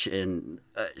in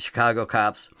Chicago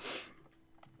cops.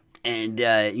 And,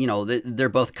 they're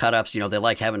both cut-ups. They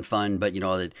like having fun. But,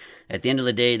 at the end of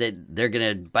the day, they're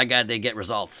going to, by God, they get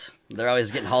results. They're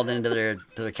always getting hauled into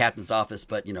their captain's office.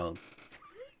 But,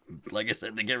 like I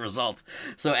said, they get results.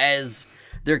 So as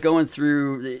they're going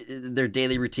through their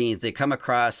daily routines, they come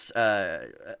across a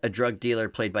drug dealer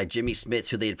played by Jimmy Smits,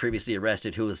 who they had previously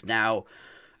arrested, who is now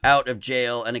out of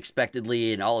jail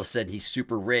unexpectedly, and all of a sudden he's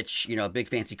super rich, a big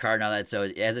fancy car and all that. So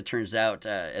as it turns out,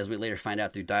 as we later find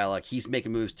out through dialogue, he's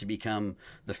making moves to become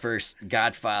the first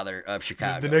Godfather of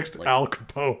Chicago. The next Al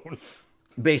Capone.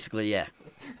 Basically, yeah.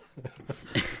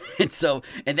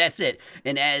 and that's it.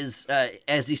 And as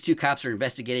these two cops are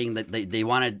investigating, that they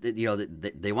want to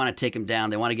they want to take him down.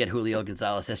 They want to get Julio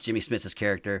Gonzalez. That's Jimmy Smits'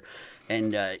 character.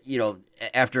 And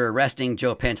after arresting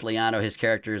Joe Pantoliano, his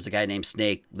character is a guy named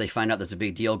Snake. They find out there's a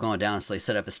big deal going down, so they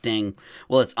set up a sting.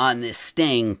 Well, it's on this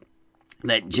sting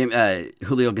that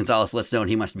Julio Gonzalez lets know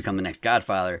he must become the next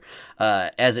Godfather.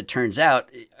 As it turns out.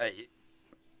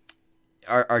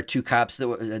 Our two cops,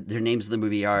 their names in the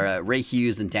movie are Ray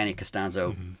Hughes and Danny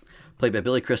Costanzo, played by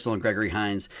Billy Crystal and Gregory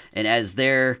Hines. And as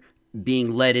they're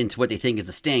being led into what they think is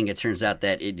a sting, it turns out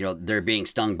that they're being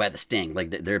stung by the sting. Like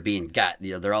they're being got.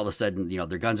 They're all of a sudden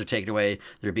their guns are taken away.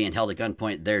 They're being held at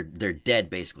gunpoint. They're dead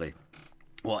basically.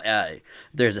 Well,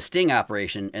 there's a sting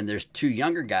operation, and there's two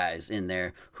younger guys in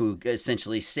there who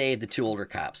essentially save the two older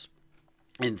cops.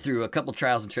 and through a couple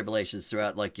trials and tribulations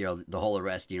throughout, like, the whole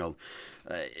arrest,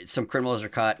 some criminals are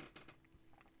caught.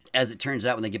 As it turns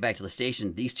out, when they get back to the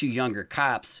station, these two younger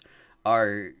cops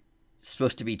are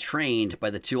supposed to be trained by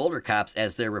the two older cops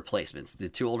as their replacements. The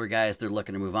two older guys, they're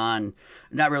looking to move on.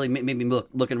 Not really maybe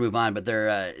looking to move on, but they're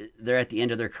at the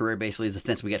end of their career, basically, is the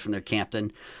sense we get from their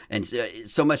captain. And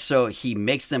so much so, he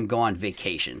makes them go on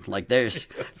vacation. Like,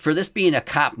 for this being a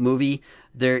cop movie,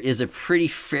 there is a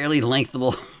fairly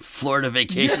lengthable Florida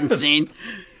vacation scene.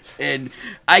 And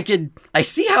I can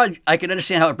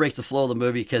understand how it breaks the flow of the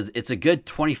movie, because it's a good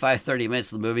 25-30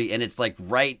 minutes of the movie, and it's like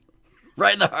right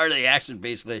in the heart of the action,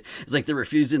 basically. It's like they're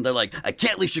refusing. They're like, I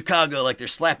can't leave Chicago. Like, they're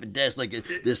slapping desks. Like,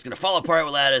 they're just going to fall apart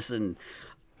without us. And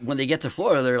when they get to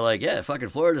Florida, they're like, yeah, fucking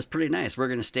Florida's pretty nice. We're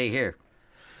going to stay here.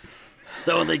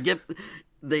 So they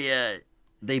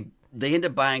end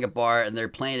up buying a bar, and their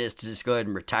plan is to just go ahead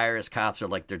and retire as cops, or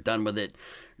like they're done with it.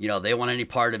 They don't want any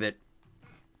part of it.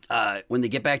 When they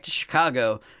get back to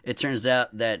Chicago, it turns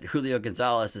out that Julio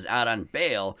Gonzalez is out on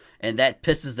bail, and that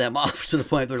pisses them off to the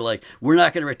point where they're like, we're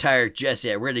not going to retire just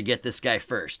yet. We're going to get this guy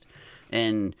first.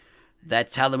 And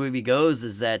that's how the movie goes,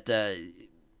 is that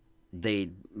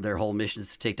their whole mission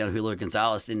is to take down Julio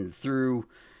Gonzalez. And through,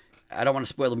 I don't want to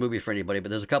spoil the movie for anybody, but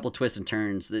there's a couple twists and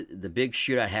turns. The big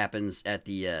shootout happens at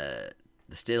the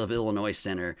State of Illinois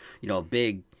Center,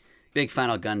 big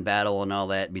final gun battle and all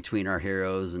that between our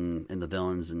heroes and the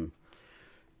villains, and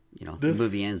the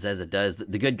movie ends as it does.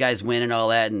 The good guys win and all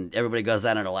that, and everybody goes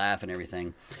out on a laugh and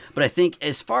everything. But I think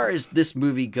as far as this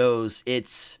movie goes,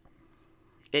 it's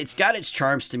got its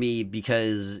charms to me,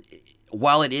 because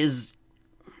while it is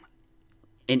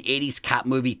an 80s cop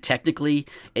movie, technically,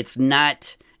 it's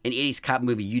not an 80s cop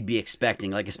movie you'd be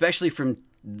expecting, like, especially from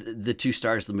the two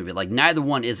stars of the movie. Like, neither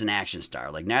one is an action star.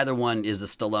 Like, neither one is a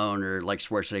Stallone or like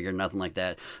Schwarzenegger or nothing like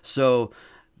that. So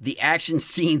the action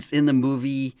scenes in the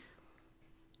movie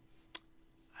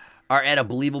are at a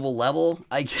believable level,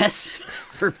 I guess,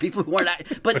 for people who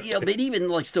aren't. But but even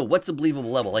like still, what's a believable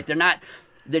level? Like, they're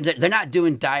not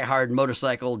doing Die Hard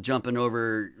motorcycle jumping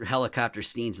over helicopter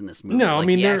scenes in this movie. No, like, I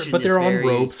mean they're on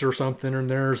ropes or something, and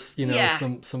there's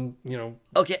some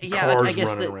okay, yeah, cars I guess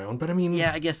running around. But I mean,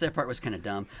 I guess that part was kind of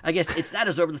dumb. I guess it's not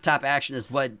as over the top action as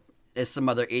some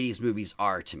other 80s movies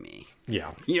are to me.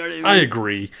 Yeah, you know what I mean? I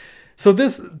agree. So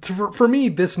for me,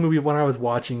 this movie, when I was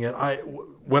watching it, I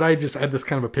just had this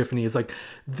kind of epiphany is like,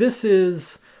 this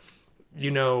is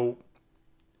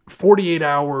 48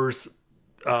 Hours.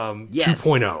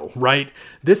 2.0, right?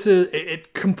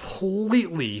 It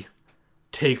completely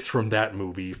takes from that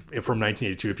movie from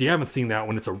 1982. If you haven't seen that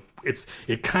one,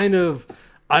 it kind of,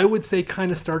 I would say, kind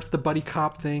of starts the buddy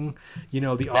cop thing,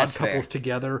 the odd couples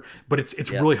together, but it's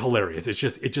really hilarious. It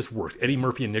just works. Eddie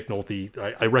Murphy and Nick Nolte,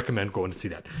 I recommend going to see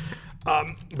that.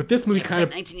 But this movie kind of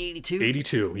 1982.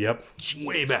 82, yep, Jesus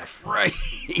way back. Christ.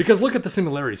 Because look at the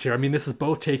similarities here. I mean, this is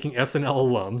both taking SNL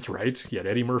alums, right? You had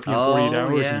Eddie Murphy in 48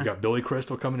 Hours, and you got Billy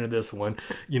Crystal coming into this one.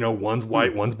 One's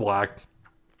white, one's black.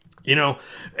 And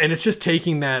it's just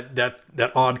taking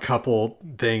that odd couple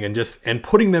thing and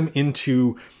putting them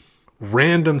into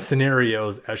random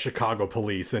scenarios as Chicago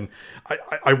police. And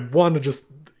I want to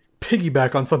just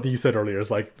piggyback on something you said earlier.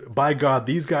 It's like, by God,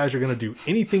 these guys are going to do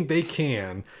anything they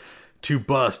can to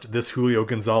bust this Julio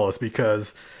Gonzalez,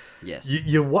 because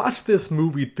you watch this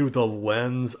movie through the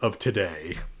lens of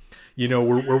today.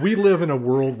 Where we live in a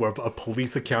world of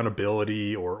police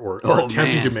accountability or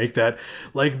attempting to make that.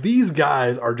 Like, these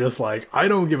guys are just like, I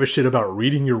don't give a shit about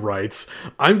reading your rights.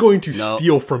 I'm going to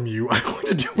steal from you. I'm going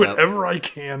to do whatever I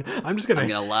can. I'm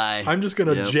gonna lie. I'm just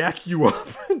gonna jack you up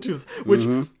into this, which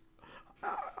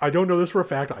I don't know this for a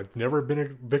fact. I've never been a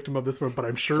victim of this one, but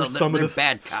I'm sure some of this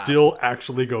still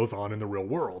actually goes on in the real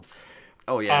world.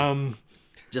 Oh yeah.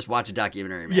 Just watch a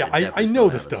documentary, man. Yeah, I know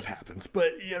this stuff happens,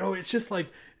 but it's just like,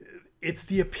 it's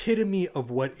the epitome of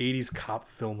what 80s cop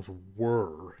films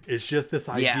were. It's just this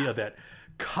idea that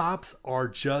cops are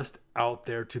just out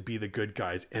there to be the good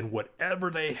guys, and whatever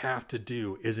they have to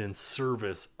do is in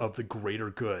service of the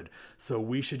greater good. So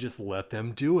we should just let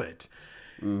them do it.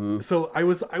 Mm-hmm. So I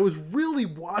was really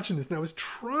watching this, and I was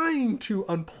trying to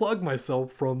unplug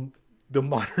myself from the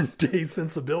modern day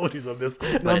sensibilities of this.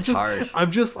 And but it's hard.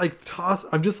 I'm just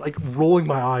like rolling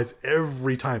my eyes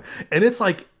every time. And it's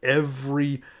like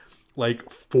every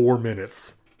 4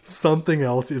 minutes something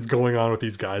else is going on with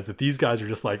these guys, that these guys are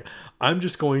just like, I'm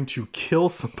just going to kill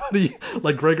somebody,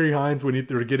 like Gregory Hines when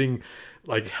they're getting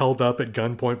held up at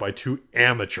gunpoint by two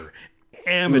amateur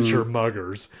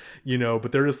muggers,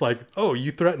 but they're just like, oh,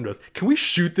 you threatened us, can we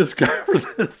shoot this guy for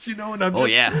this, and I'm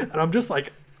just and I'm just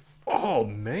like, oh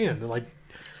man,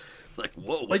 It's like,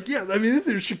 whoa. Like, yeah, I mean, this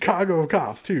is Chicago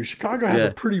cops, too. Chicago has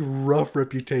a pretty rough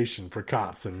reputation for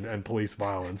cops and police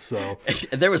violence, so...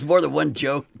 There was more than one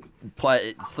joke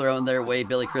thrown their way,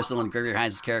 Billy Crystal and Gregory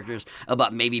Hines' characters,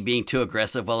 about maybe being too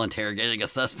aggressive while interrogating a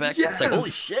suspect. Yes! It's like, holy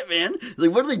shit, man.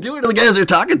 Like, what are they doing to the guys they're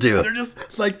talking to? They're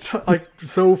just, like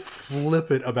so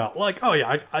flippant about, like, oh,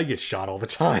 yeah, I get shot all the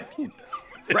time. You know?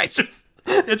 Right. It's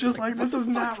just like, this is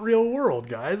not real world,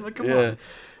 guys. Like, come on.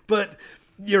 But...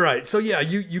 You're right. So yeah,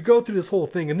 you go through this whole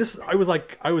thing, and I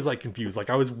was confused.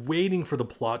 Like, I was waiting for the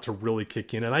plot to really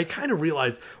kick in, and I kind of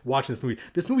realized watching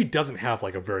this movie doesn't have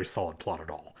like a very solid plot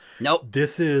at all. Nope.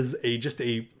 This is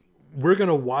we're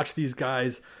gonna watch these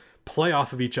guys play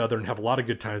off of each other and have a lot of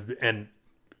good times. And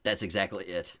that's exactly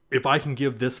it. If I can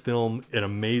give this film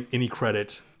any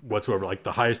credit whatsoever, like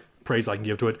the highest praise I can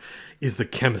give to it is the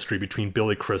chemistry between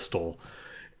Billy Crystal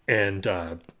and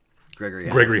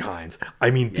Gregory Hines. I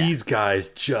mean, these guys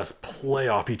just play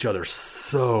off each other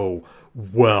so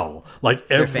well. Like,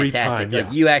 every time. Like,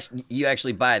 you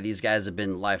actually buy these guys have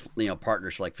been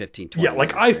partners for like 15, 20 years. Yeah,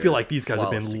 like, I feel like these guys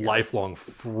have been lifelong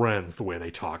friends the way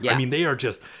they talk. Yeah. I mean, they are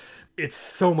just... It's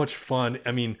so much fun.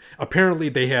 I mean, apparently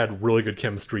they had really good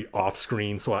chemistry off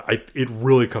screen, so it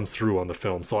really comes through on the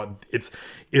film. So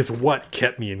it's what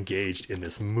kept me engaged in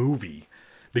this movie.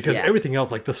 Because everything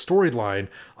else, like the storyline,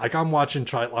 like I'm watching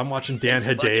Dan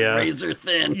Hedaya. Razor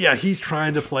thin. Yeah, he's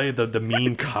trying to play the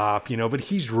mean cop, but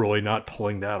he's really not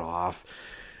pulling that off.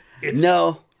 They're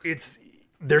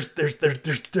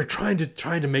trying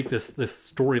to make this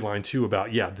storyline too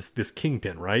about this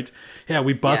kingpin, right? Yeah,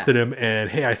 we busted him, and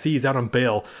hey, I see he's out on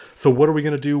bail. So what are we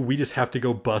gonna do? We just have to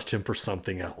go bust him for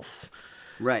something else.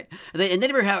 Right. And they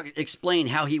never explain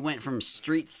how he went from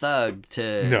street thug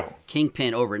to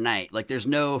kingpin overnight. Like, there's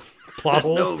no... Plot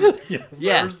holes?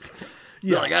 Yes,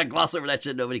 yeah. Like, I gloss over that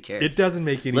shit, nobody cares. It doesn't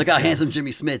make any sense. Look how handsome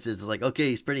Jimmy Smits is. It's like, okay,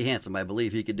 he's pretty handsome. I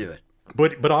believe he could do it.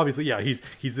 But obviously, yeah, he's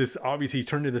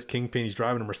turned into this kingpin. He's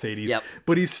driving a Mercedes. Yep.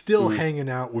 But he's still hanging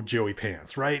out with Joey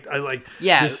Pants, right?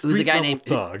 This who's a guy named...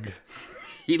 Thug.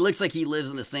 He looks like he lives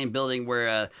in the same building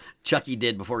where Chucky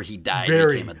did before he died. He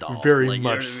became a doll. Very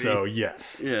much so,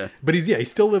 yes. Yeah. But he's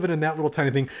still living in that little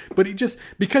tiny thing. But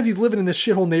because he's living in this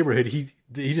shithole neighborhood, he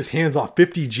just hands off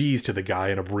 50 G's to the guy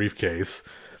in a briefcase.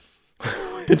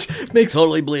 Which makes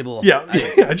totally believable.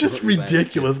 Yeah, just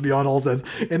ridiculous beyond all sense.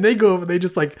 And they go over, they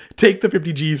just like take the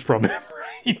 50 G's from him,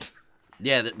 right?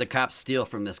 Yeah, the cops steal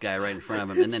from this guy right in front of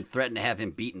him, and then threaten to have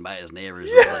him beaten by his neighbors.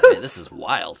 Yes. Like, man, this is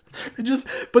wild.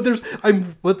 If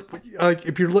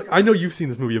you're I know you've seen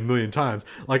this movie a million times.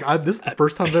 Like, this is the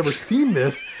first time I've ever seen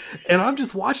this, and I'm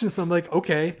just watching this. And I'm like,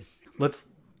 okay,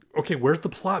 where's the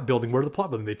plot building? Where's the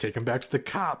plot building? They take him back to the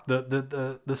cop,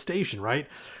 the station, right?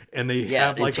 And they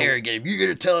have like interrogate him. You're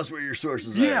gonna tell us where your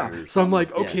sources are. Yeah. So I'm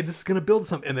like, okay, this is gonna build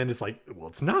something. And then it's like, well,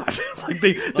 it's not. It's like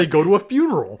they go to a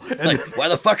funeral. And why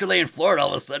the fuck are they in Florida all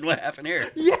of a sudden? What happened here?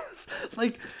 Yes.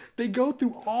 Like, they go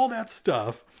through all that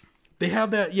stuff. They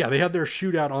have their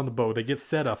shootout on the boat. They get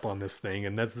set up on this thing,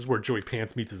 and this is where Joey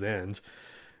Pants meets his end.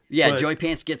 Yeah, Joey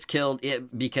Pants gets killed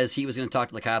because he was going to talk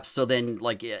to the cops. So then,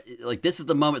 like this is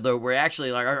the moment though where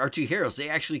actually, like, our two heroes, they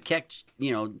actually catch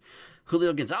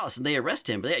Julio Gonzalez and they arrest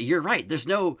him. But yeah, you're right. They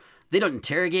don't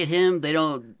interrogate him. They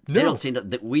don't say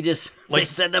that. They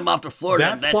send them off to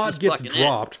Florida. That plot gets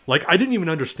dropped. Like, I didn't even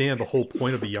understand the whole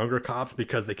point of the younger cops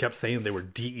because they kept saying they were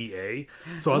DEA.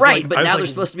 So I was but now they're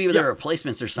supposed to be with their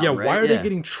replacements or something. Yeah, why are they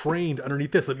getting trained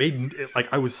underneath this? It made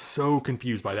I was so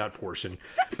confused by that portion.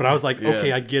 But I was like,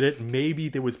 okay, I get it. Maybe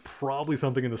there was probably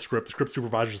something in the script. The script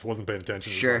supervisor just wasn't paying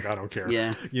attention. Sure, like, I don't care.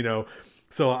 Yeah,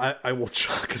 So I will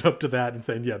chalk it up to that and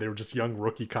saying, they were just young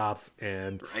rookie cops.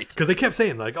 And because they kept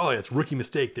saying, like, oh, it's rookie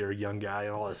mistake. They're a young guy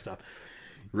and all that stuff.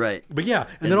 Right. But yeah.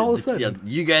 And then all of a sudden.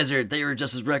 you guys they were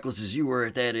just as reckless as you were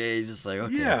at that age. Just like,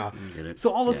 okay. Yeah. Get it.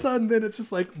 So all of a sudden, then it's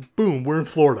just like, boom, we're in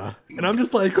Florida. And I'm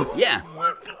just like, what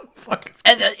the fuck is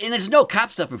and there's no cop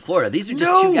stuff in Florida. These are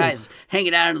just two guys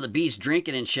hanging out on the beach,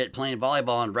 drinking and shit, playing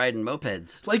volleyball and riding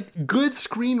mopeds. Like, good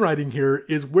screenwriting here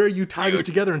is where you tie this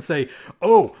together and say,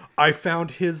 oh, I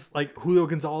found his, like, Julio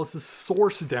Gonzalez's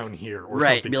source down here or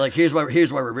something. Be like, here's why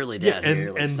we're really down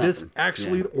here. Like, and this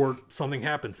actually, or something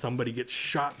happens. Somebody gets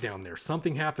shot down there.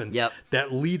 Something happens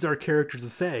that leads our characters to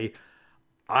say,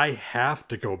 I have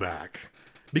to go back.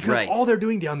 Because all they're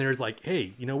doing down there is like,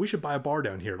 hey, we should buy a bar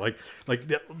down here. Like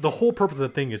the whole purpose of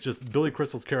the thing is just Billy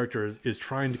Crystal's character is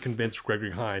trying to convince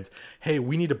Gregory Hines, hey,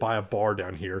 we need to buy a bar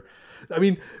down here. I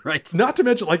mean, not to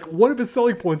mention, like, one of his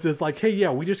selling points is like, hey,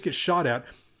 we just get shot at.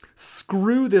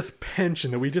 screw this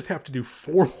pension that we just have to do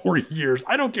 4 more years.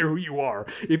 I don't care who you are.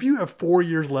 If you have 4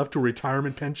 years left to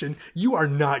retirement pension, you are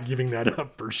not giving that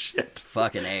up for shit.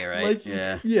 Fucking A, right? Like,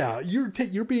 yeah.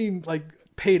 You're being like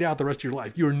paid out the rest of your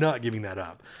life. You're not giving that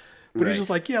up. But he's just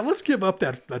like, yeah, let's give up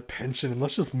that pension and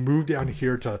let's just move down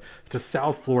here to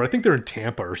South Florida. I think they're in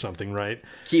Tampa or something, right?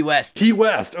 Key West. Key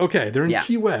West. Okay, they're in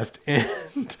Key West.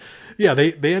 And yeah,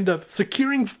 they end up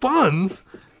securing funds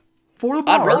for the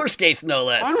bar. On roller skates, no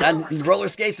less. On roller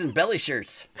skates and belly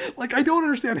shirts. Like, I don't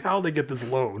understand how they get this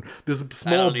loan, this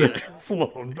small business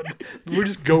loan, but we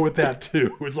just go with that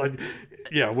too. It's like,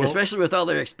 yeah, well, especially with all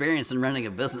their experience in running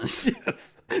a business.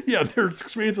 Yes, yeah, their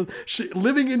experience of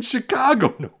living in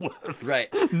Chicago, no less. Right.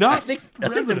 Not I think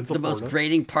the most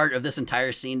grating part of this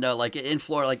entire scene, though, like in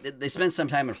Florida, like they spend some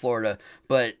time in Florida,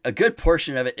 but a good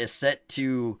portion of it is set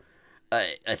to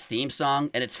a theme song,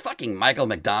 and it's fucking Michael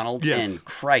McDonald. Yes. And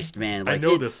Christ, man, like, I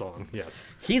know this song. Yes,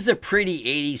 he's a pretty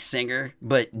 80s singer,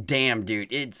 but damn, dude,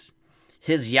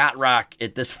 his yacht rock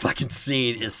at this fucking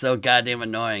scene is so goddamn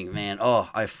annoying, man. Oh,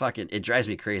 it drives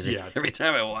me crazy every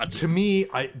time I watch it. To me,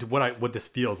 what this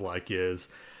feels like is,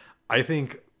 I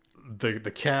think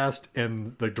the cast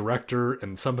and the director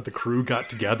and some of the crew got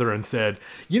together and said,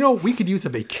 we could use a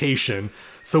vacation,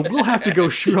 so we'll have to go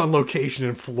shoot on location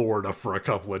in Florida for a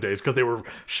couple of days, because they were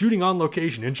shooting on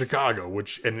location in Chicago,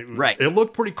 it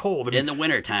looked pretty cold. I mean, in the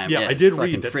wintertime. Yeah, I did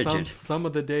read that some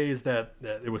of the days that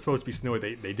it was supposed to be snowy,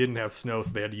 they didn't have snow,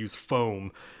 so they had to use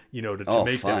foam, to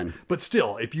make fun. that. But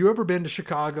still, if you ever been to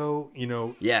Chicago,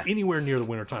 anywhere near the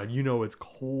wintertime, it's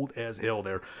cold as hell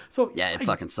there. So yeah, it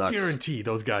fucking sucks. I guarantee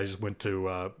those guys just went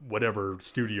to whatever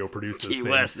studio produced this Key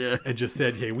thing West, and just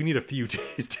said, hey, we need a few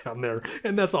days down there.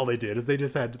 And that's all they did, is they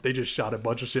just shot a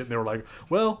bunch of shit, and they were like,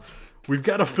 well, we've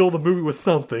got to fill the movie with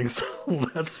something, so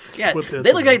let's put this.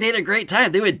 They look like they had a great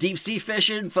time. They went deep sea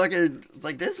fishing. Fucking, it's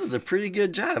like, this is a pretty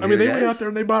good job. I mean, they went out there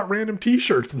and they bought random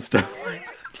T-shirts and stuff.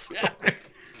 So,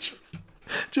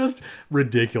 just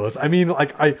ridiculous. I mean,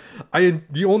 like I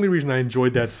the only reason I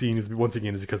enjoyed that scene is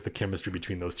because of the chemistry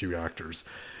between those two actors.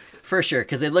 For sure,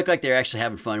 because they look like they're actually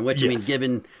having fun, which, yes. I mean,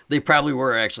 given they probably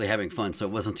were actually having fun, so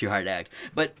it wasn't too hard to act.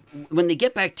 But when they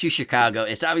get back to Chicago,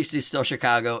 it's obviously still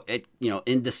Chicago.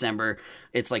 In December,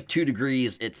 it's like 2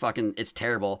 degrees. It's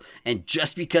terrible. And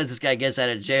just because this guy gets out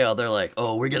of jail, they're like,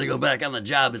 oh, we're going to go back on the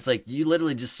job. It's like, you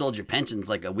literally just sold your pensions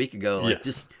like a week ago. Like,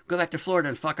 just go back to Florida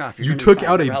and fuck off. You took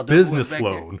out a business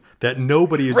loan that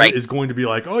nobody is going to be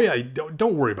like, oh yeah,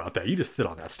 don't worry about that. You just sit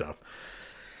on that stuff.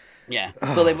 Yeah.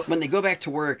 So when they go back to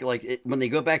work, when they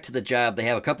go back to the job, they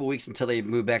have a couple weeks until they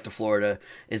move back to Florida.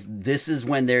 This is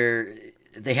when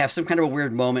they have some kind of a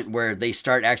weird moment where they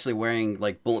start actually wearing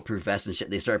like bulletproof vests and shit.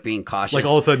 They start being cautious. Like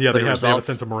all of a sudden, they have a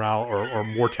sense of morale or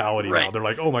mortality now. They're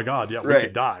like, oh my God, yeah, we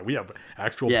could die. We have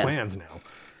actual plans now.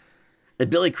 And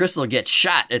Billy Crystal gets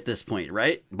shot at this point,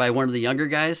 right? By one of the younger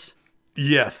guys.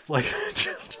 Yes.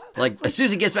 As soon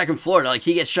as he gets back in Florida, like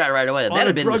he gets shot right away. That'd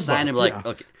have been the sign of like,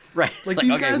 okay. Right. Like these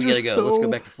guys we gotta go. Let's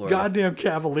go back to Florida. Goddamn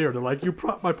cavalier. They're like,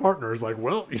 my partner is like,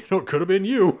 well, it could have been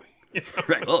you.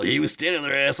 Right. Well, he was standing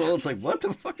there, asshole. It's like, what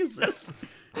the fuck is this?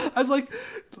 I was like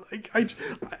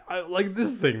I like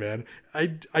this thing, man.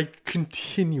 I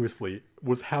continuously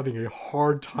was having a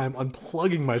hard time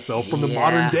unplugging myself from the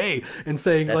modern day and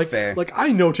saying, fair. Like I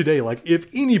know today, like if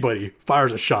anybody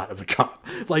fires a shot as a cop,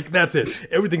 like that's it.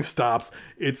 Everything stops.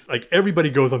 It's like everybody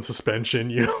goes on suspension,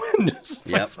 and it's just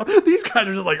these guys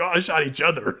are just like, oh, I shot each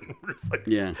other. We're just like,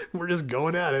 we're just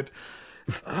going at it.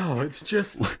 Oh, it's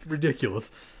just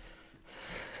ridiculous.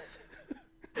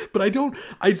 But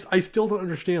I still don't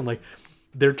understand. Like,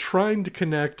 they're trying to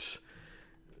connect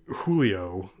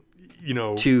Julio,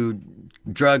 to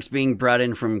drugs being brought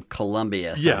in from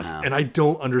Colombia somehow. Yes, and I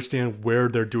don't understand where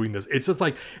they're doing this. It's just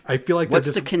like, I feel like what's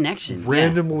they're just the connection?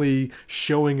 Randomly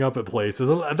showing up at places.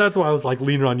 That's why I was like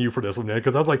leaning on you for this one, man,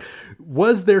 because I was like,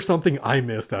 was there something I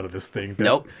missed out of this thing?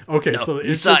 Nope. Okay, nope. So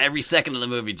you saw every second of the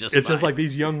movie just It's just like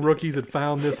these young rookies had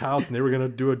found this house and they were going to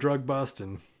do a drug bust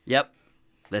and... Yep.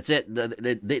 That's it.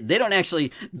 They don't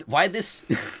actually... Why this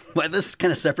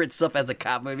kind of separates itself as a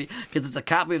cop movie? Because it's a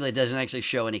cop movie that doesn't actually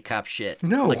show any cop shit.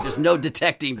 No. Like, there's no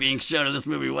detecting being shown in this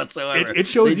movie whatsoever. It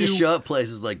shows they just show up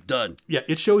places like, done. Yeah,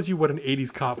 it shows you what an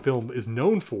 80s cop film is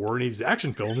known for. An 80s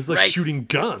action film is like shooting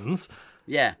guns.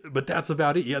 Yeah. But that's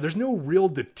about it. Yeah, there's no real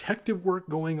detective work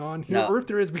going on here. No. Or if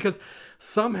there is, because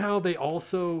somehow they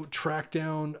also track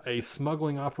down a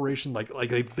smuggling operation. Like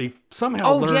they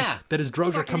somehow learn that his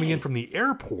drugs are coming in from the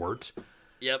airport.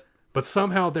 Yep. But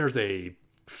somehow there's a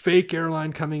fake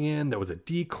airline coming in that was a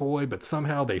decoy, but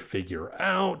somehow they figure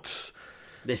out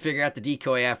They figure out the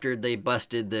decoy after they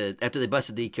busted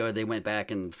the decoy. They went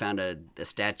back and found a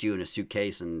statue in a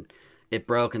suitcase, and it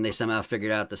broke. And they somehow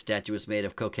figured out the statue was made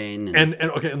of cocaine. And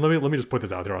let me just put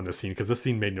this out there on this scene, because this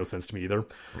scene made no sense to me either.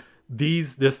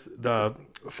 The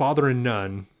father and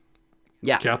nun,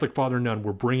 Catholic father and nun,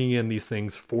 were bringing in these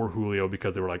things for Julio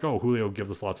because they were like, oh, Julio gives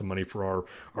us lots of money for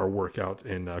our workout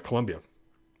in Colombia.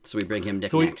 So we bring him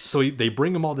knickknacks. So they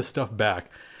bring him all this stuff back.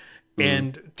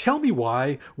 And tell me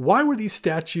why were these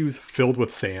statues filled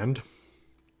with sand?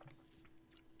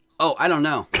 Oh, I don't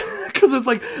know. Because it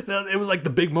was like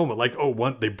the big moment. Like,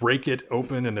 they break it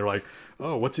open and they're like,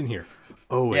 oh, what's in here?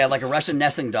 Oh, yeah, like a Russian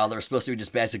nesting doll. They're supposed to be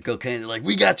just bags of cocaine. They're like,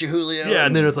 we got you, Julio. Yeah,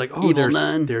 and then it's like, oh,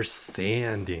 there's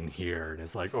sand in here. And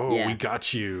it's like, oh, we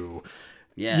got you.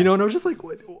 Yeah. You know, and I was just like,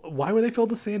 why were they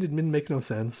filled with sand? It didn't make no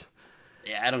sense.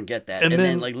 Yeah, I don't get that. And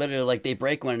then like literally, like they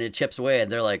break one and it chips away,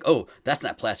 and they're like, "Oh, that's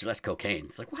not plaster, that's cocaine."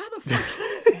 It's like, well, how the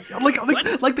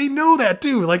fuck? like they know that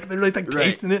too. Like they're like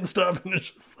tasting it and stuff, and it's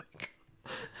just like.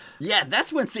 Yeah,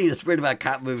 that's one thing that's weird about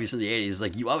cop movies from the 80s.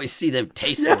 Like you always see them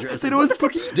taste the drugs. Like, what the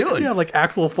fuck are you doing? Yeah, like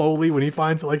Axel Foley when he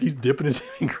finds it, like he's dipping his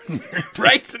finger in there,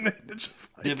 tasting it. It's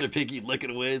just like, dipping a pinky, licking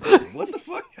away. It's like, what the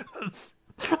fuck? Yes.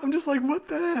 I'm just like, what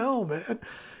the hell, man?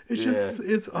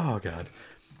 It's oh god.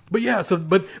 But yeah,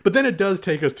 but then it does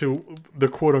take us to the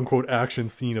quote unquote action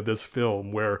scene of this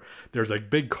film where there's a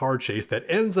big car chase that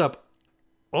ends up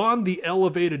on the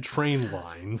elevated train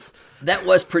lines. That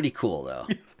was pretty cool though.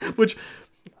 Which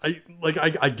I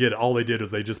get it. All they did is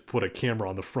they just put a camera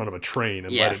on the front of a train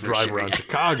and let it drive around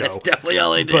Chicago. That's definitely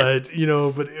all they did.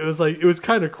 But it was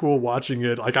kind of cool watching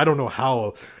it. Like I don't know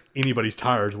how anybody's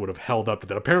tires would have held up to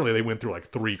that. Apparently they went through like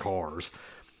 3 cars,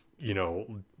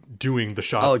 doing the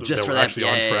shots that were actually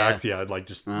on tracks. Yeah, it like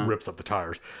just rips up the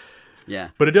tires. Yeah.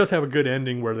 But it does have a good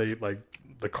ending where they like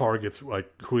the car gets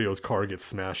like Julio's car gets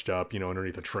smashed up,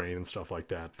 underneath a train and stuff like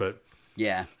that. But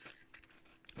yeah.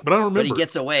 But I don't remember. But he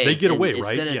gets away. They get away,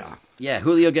 right? Yeah,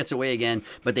 Julio gets away again,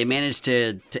 but they manage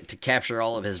to capture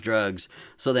all of his drugs.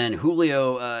 So then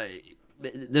Julio,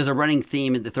 there's a running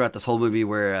theme throughout this whole movie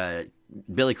where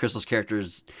Billy Crystal's character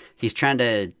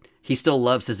he still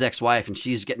loves his ex-wife, and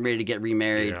she's getting ready to get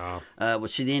remarried. Yeah. Well,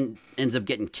 she then ends up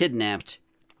getting kidnapped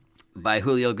by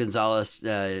Julio Gonzalez,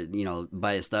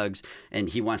 by his thugs, and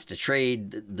he wants to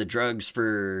trade the drugs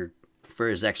for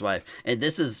his ex-wife. And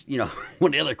this is, one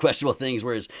of the other questionable things,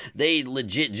 whereas they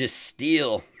legit just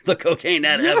steal the cocaine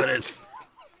out of evidence.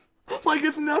 Like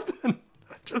it's nothing.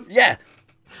 Yeah.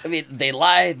 I mean, they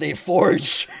lie, they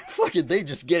forge, they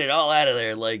just get it all out of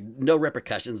there. Like, no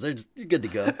repercussions. You're good to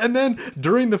go. And then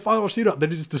during the final shootout, they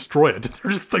just destroy it.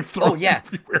 They're just like throwing it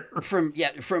everywhere.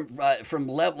 From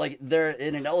level, like they're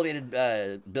in an elevated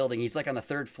building. He's like on the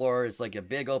 3rd floor. It's like a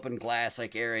big open glass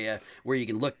like area where you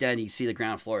can look down and you can see the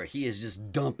ground floor. He is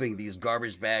just dumping these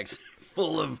garbage bags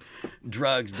full of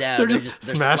drugs down. They're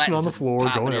smashing on the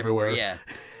floor, going everywhere. Yeah.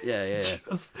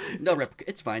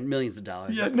 It's fine. Millions of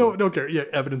dollars. Yeah, no care. Yeah,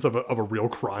 evidence of a real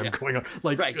crime going on.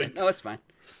 Like, right. No, it's fine.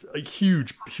 Like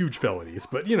huge felonies,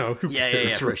 but who cares?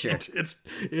 Yeah, for sure.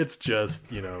 It's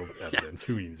just evidence.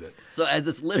 Who needs it? So as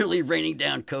it's literally raining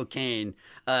down cocaine,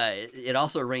 it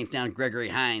also rains down Gregory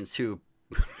Hines, who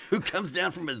comes down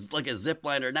from a zip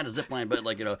line, or not a zip line, but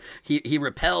he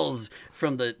rappels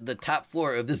from the top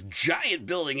floor of this giant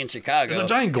building in Chicago. It's a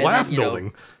giant glass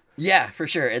building. Yeah, for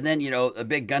sure. And then a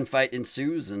big gunfight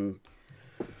ensues, and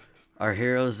our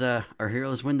heroes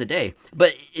win the day.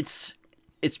 But it's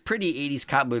pretty 80s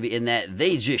cop movie in that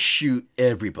they just shoot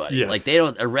everybody. Yes. Like they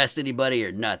don't arrest anybody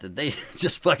or nothing. They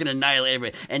just fucking annihilate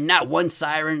everybody. And not one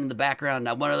siren in the background,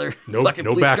 not one other fucking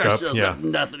police car backup. shows up.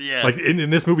 Nothing. Yeah. Like in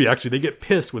this movie, actually, they get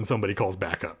pissed when somebody calls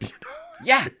backup.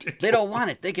 Yeah, they don't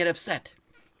want it. They get upset.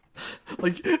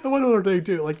 Like, one other thing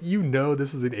too, like,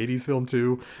 this is an 80s film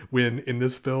too, when in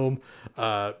this film,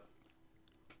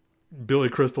 Billy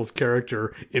Crystal's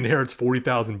character inherits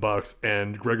 $40,000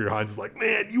 and Gregory Hines is like,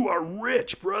 man, you are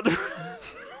rich, brother.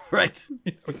 Right.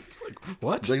 It's like,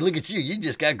 what? It's like, look at you. You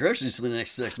just got groceries for the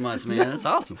next 6 months, man. That's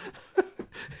awesome.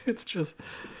 It's just,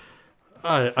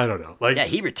 I don't know. Like, yeah,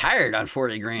 he retired on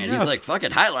 40 grand. Yes. He's like, fuck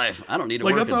it, high life. I don't need to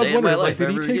work a that's what day in my life.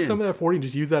 Did he take some of that 40 and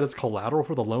just use that as collateral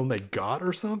for the loan they got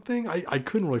or something? I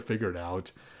couldn't really figure it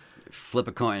out. Flip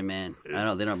a coin, man. They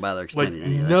don't bother explaining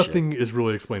any of that nothing shit. Is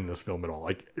really explained in this film at all.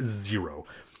 Like, zero.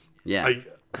 Yeah.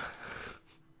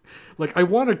 I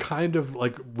want to kind of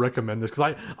recommend this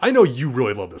because I know you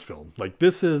really love this film. Like,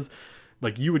 this is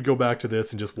you would go back to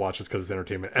this and just watch this because it's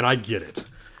entertainment, and I get it.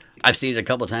 I've seen it a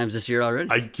couple times this year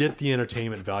already. I get the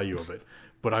entertainment value of it,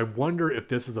 But I wonder if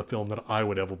this is a film that I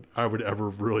would ever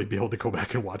really be able to go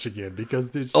back and watch again, because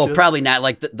there's probably not.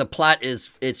 Like the plot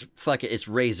is it's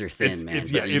razor thin, man.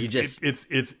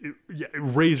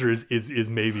 Razor is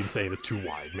maybe saying it's too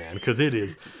wide, man, because it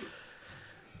is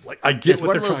like I get it's what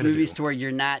one they're of those trying movies to do. to where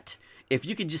you're not. If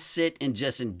you could just sit and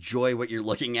just enjoy what you're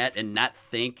looking at and not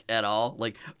think at all,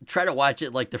 like try to watch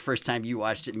it like the first time you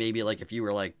watched it, maybe like if you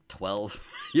were like 12,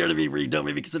 you know what I mean, where you don't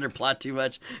maybe consider plot too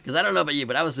much. Because I don't know about you,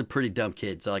 but I was a pretty dumb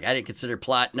kid, so like I didn't consider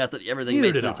plot, nothing, everything Neither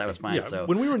made did sense. I. I was fine. Yeah, So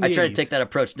when we were in the I try 80s to take that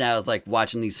approach now. Is like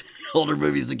watching these older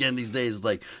movies again these days. Is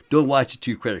like don't watch it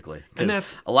too critically. And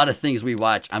that's a lot of things we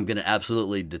watch. I'm gonna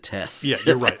absolutely detest. Yeah,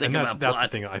 you're if I right, think and that's about the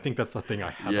plot. thing. I think that's the thing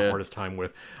I have Yeah. the hardest time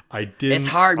with. I did. It's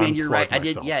hard, man. You're right. I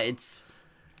did. myself. Yeah,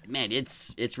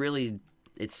 it's really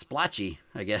splotchy.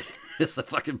 I guess it's the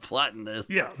fucking plot in this.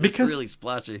 Yeah, it's because- really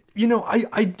splotchy. You know,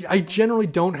 I generally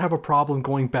don't have a problem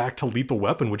going back to Lethal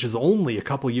Weapon, which is only a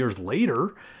couple years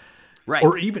later, Right.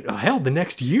 or even hell, the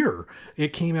next year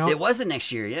it came out. It was the next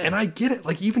year, yeah. And I get it.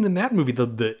 Like even in that movie,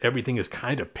 the everything is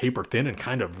kind of paper thin and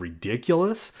kind of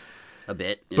ridiculous. a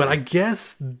bit. Yeah. But I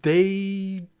guess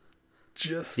they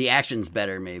just the action's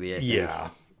better, maybe. I think. yeah.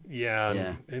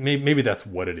 And maybe that's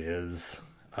what it is.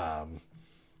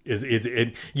 Is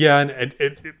it? Yeah, and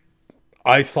it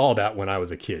I saw that when I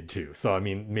was a kid too. So I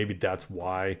mean, maybe that's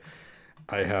why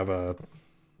I have an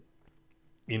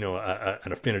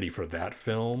affinity for that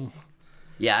film.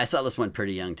 Yeah, I saw this one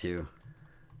pretty young too.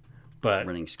 But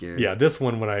Running Scared. Yeah, this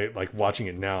one, when I like watching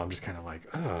it now, I'm just kind of like,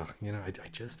 oh, I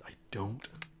don't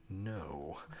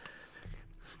know.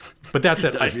 But that's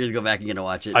it. If you're gonna go back and gonna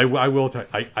watch it, I will tell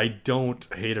you, I don't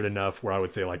hate it enough where I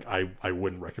would say like I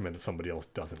wouldn't recommend that somebody else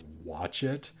doesn't watch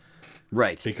it,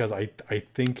 right? because I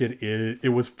think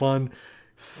it was fun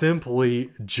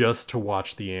simply just to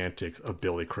watch the antics of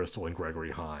Billy Crystal and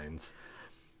Gregory Hines.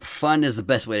 Fun is the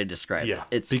best way to describe Yeah,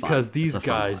 it. It's because fun. these It's a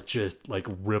fun guys watch. just like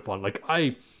rip on. Like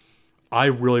I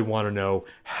really want to know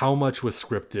how much was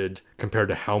scripted compared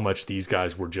to how much these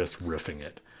guys were just riffing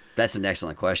it. That's an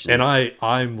excellent question. And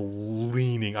I'm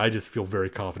leaning. I just feel very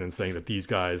confident saying that these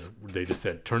guys, they just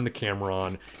said turn the camera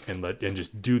on and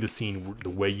just do the scene the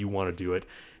way you want to do it.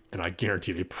 And I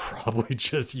guarantee they probably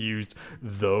just used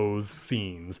those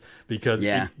scenes because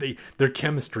their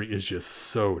chemistry is just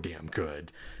so damn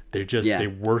good. They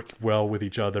work well with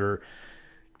each other.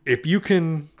 If you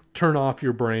can turn off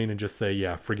your brain and just say,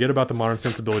 yeah, forget about the modern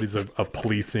sensibilities of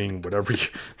policing,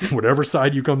 whatever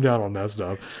side you come down on that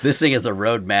stuff. This thing is a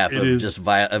roadmap It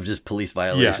of just police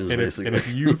violations, and basically. if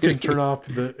you can turn off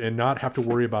and not have to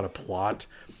worry about a plot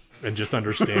and just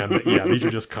understand that, yeah, these are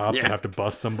just cops that have to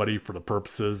bust somebody for the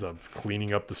purposes of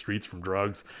cleaning up the streets from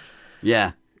drugs.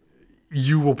 Yeah.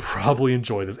 You will probably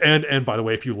enjoy this. And by the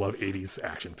way, if you love 80s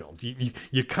action films,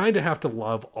 you kind of have to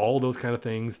love all those kind of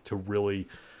things to really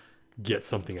get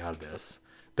something out of this.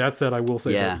 That said, I will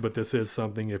say but this is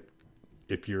something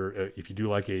if you do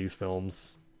like 80s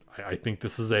films, I think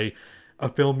this is a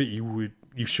film that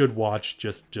you should watch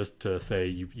just to say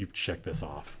you've checked this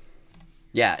off.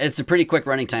 Yeah, it's a pretty quick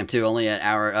running time too, only an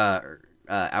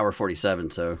hour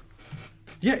 47, so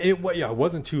Yeah, it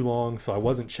wasn't too long, so I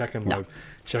wasn't checking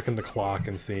the clock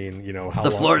and seeing, how the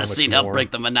long, Florida how much scene more. helped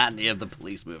break the monotony of the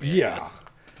police movie. I Yeah. guess.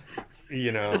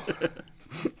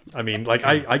 I mean, like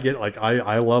I get like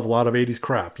I love a lot of 80s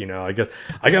crap, I guess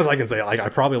I can say like I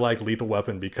probably like Lethal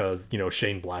Weapon because,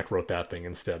 Shane Black wrote that thing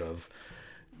instead of,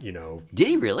 Did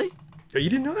he really? You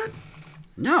didn't know that?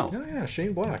 No. Oh, yeah,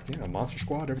 Shane Black, Monster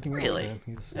Squad, everything Really?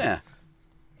 else, man. He's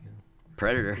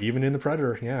Predator. even in the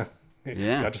Predator, yeah.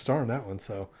 Yeah. Got to star in that one,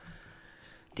 so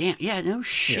Damn. Yeah. No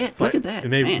shit. yeah. Look So at that.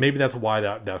 Maybe that's why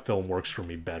that film works for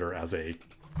me better as a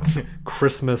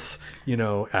Christmas,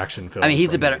 action film. I mean,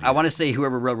 he's from a better. the I 80s. want to say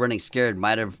whoever wrote Running Scared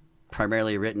might have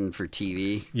primarily written for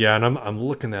TV. Yeah, and I'm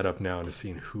looking that up now and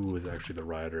seeing who was actually the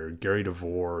writer. Gary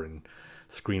DeVore, and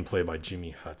screenplay by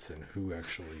Jimmy Hudson. Who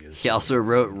actually is? He also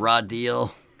wrote Raw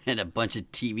Deal and a bunch of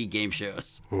TV game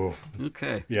shows. Ooh.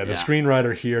 Okay. Yeah, the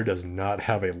screenwriter here does not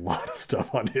have a lot of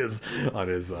stuff on his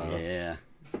Yeah.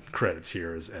 credits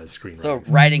here as screenwriter. So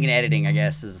writing and editing, I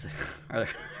guess,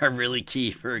 are really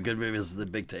key for a good movie. This is the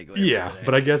big takeaway. Yeah,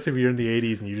 but I guess if you're in the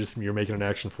 80s and you're making an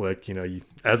action flick,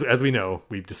 as we know,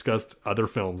 we've discussed other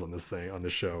films on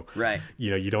this show. Right.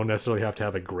 You don't necessarily have to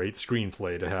have a great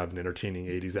screenplay to have an entertaining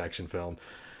 80s action film.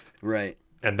 Right.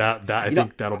 And that I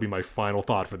think that'll be my final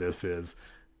thought for this is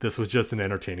this was just an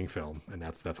entertaining film, and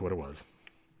that's what it was.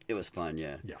 It was fun,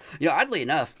 yeah. Yeah. Oddly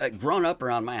enough, growing up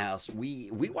around my house,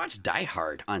 we watched Die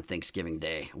Hard on Thanksgiving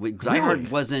Day. Die Hard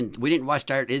wasn't. We didn't watch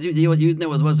Die Hard. Even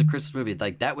though it was a Christmas movie,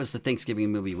 like that was the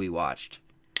Thanksgiving movie we watched.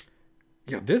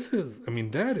 Yeah,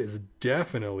 that is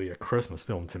definitely a Christmas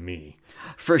film to me.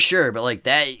 For sure, but like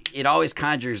that, it always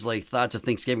conjures like thoughts of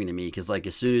Thanksgiving to me because like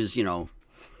as soon as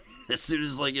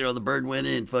like the bird went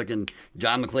in, fucking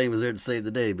John McClane was there to save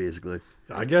the day, basically.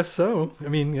 I guess so. I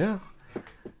mean, yeah,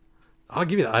 I'll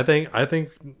give you that. I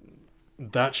think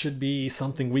that should be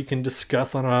something we can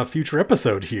discuss on a future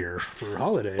episode here for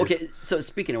holidays. Okay, so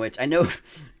speaking of which, I know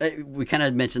we kind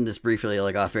of mentioned this briefly,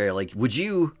 like off air. Like, would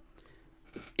you,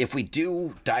 if we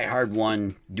do Die Hard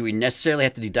 1, do we necessarily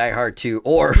have to do Die Hard 2,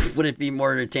 or would it be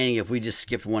more entertaining if we just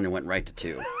skipped 1 and went right to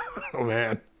 2? Oh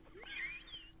man.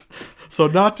 So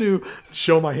not to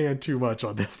show my hand too much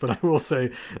on this, but I will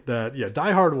say that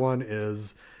Die Hard 1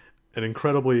 is an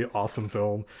incredibly awesome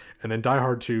film, and then Die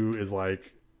Hard 2 is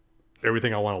like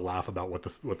everything I want to laugh about what the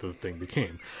thing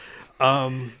became.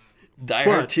 Die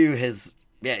Hard 2 has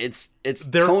it's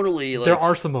totally like, there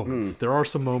are some moments. There are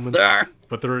some moments,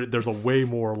 but there's a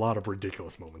lot of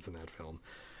ridiculous moments in that film.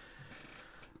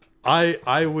 I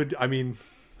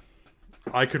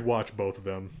could watch both of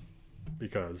them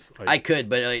because I could,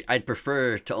 but I'd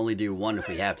prefer to only do one if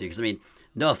we have to. Because I mean,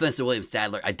 no offense to William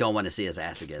Sadler, I don't want to see his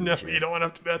ass again. No, you don't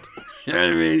want to do that. You know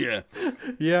what I mean? Yeah.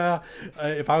 Yeah.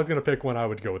 If I was gonna pick one, I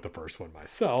would go with the first one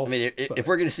myself. I mean, if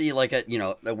we're gonna see like a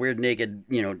weird naked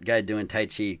guy doing Tai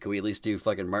Chi, could we at least do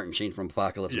fucking Martin Sheen from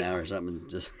Apocalypse Now or something?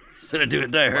 Just instead of doing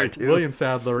Die Hard 2. William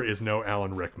Sadler is no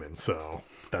Alan Rickman, so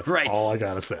that's all I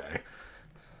gotta say.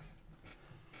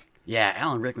 Yeah,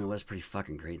 Alan Rickman was pretty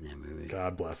fucking great in that movie.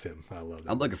 God bless him. I love it.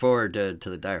 I'm looking forward to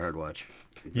the Die Hard watch.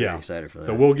 Very excited for that.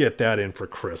 So we'll get that in for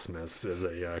Christmas as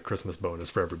a Christmas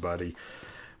bonus for everybody.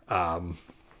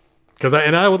 Because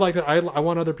I would like to. I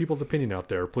want other people's opinion out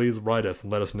there. Please write us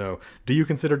and let us know. Do you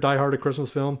consider Die Hard a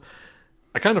Christmas film?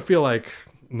 I kind of feel like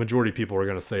majority of people are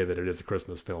going to say that it is a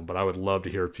Christmas film, but I would love to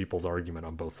hear people's argument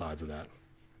on both sides of that.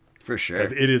 For sure.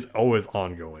 Because it is always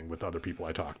ongoing with other people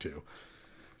I talk to.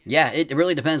 Yeah, it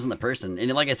really depends on the person.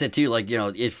 And like I said, too, like,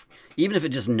 even if it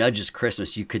just nudges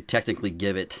Christmas, you could technically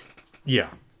give it. Yeah.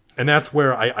 And that's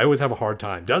where I always have a hard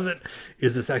time.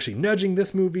 Is this actually nudging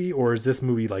this movie, or is this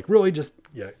movie like really just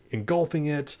engulfing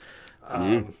it?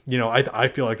 I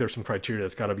feel like there's some criteria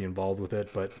that's got to be involved with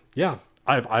it. But yeah,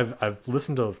 I've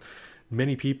listened to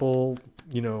many people,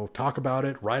 talk about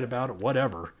it, write about it,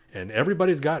 whatever. And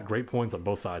everybody's got great points on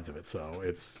both sides of it. So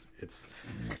it's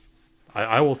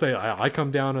I will say I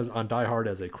come down on Die Hard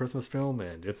as a Christmas film,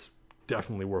 and it's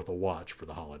definitely worth a watch for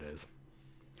the holidays.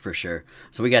 For sure.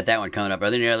 So we got that one coming up. Are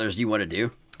there any others you want to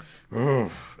do?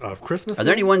 Of Christmas? Are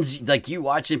there any ones like you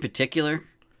watch in particular?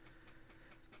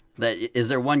 Is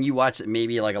there one you watch that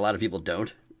maybe like a lot of people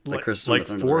don't? Like Christmas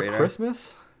for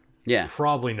Christmas? Yeah.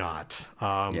 Probably not.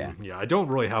 Yeah, I don't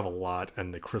really have a lot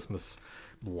in the Christmas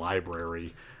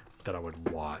library that I would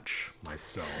watch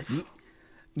myself.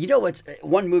 You know what's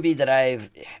one movie that I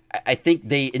think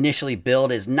they initially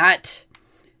billed as not.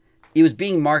 It was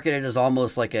being marketed as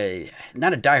almost like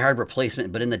not a Die Hard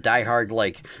replacement, but in the Die Hard,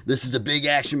 like, this is a big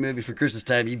action movie for Christmas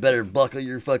time, you better buckle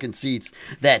your fucking seats,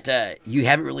 that you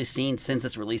haven't really seen since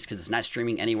it's released because it's not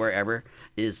streaming anywhere ever,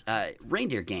 is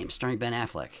Reindeer Games, starring Ben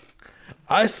Affleck.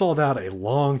 I saw that a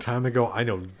long time ago. I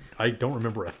don't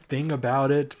remember a thing about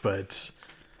it, but...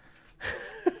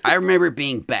 I remember it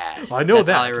being bad. I know That's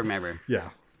that. All I remember. Yeah.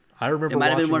 I remember it might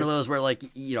have been one of those where, like,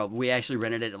 we actually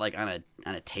rented it like on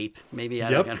a tape, maybe. I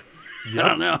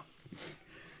don't know.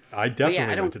 I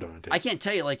definitely rented it on a tape. I can't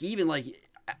tell you, like, even like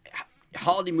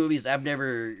holiday movies I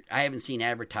haven't seen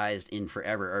advertised in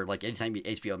forever, or like anytime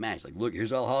HBO Max, like, look,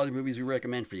 here's all holiday movies we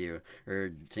recommend for you,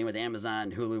 or same with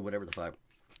Amazon, Hulu, whatever the fuck.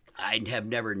 I have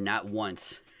never, not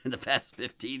once in the past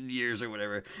 15 years or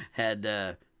whatever,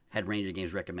 had Reindeer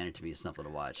Games recommended to me as something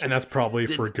to watch. And that's probably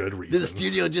for good reason. Did the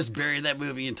studio just bury that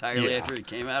movie entirely after it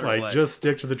came out, or what? Just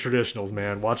stick to the traditionals,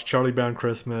 man. Watch Charlie Brown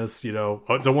Christmas,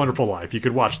 It's a Wonderful Life. You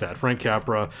could watch that. Frank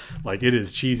Capra. Like, it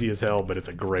is cheesy as hell, but it's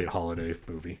a great holiday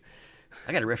movie.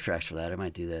 I got a riff tracks for that. I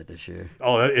might do that this year.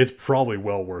 Oh, it's probably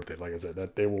well worth it. Like I said,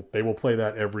 that they will play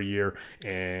that every year,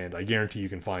 and I guarantee you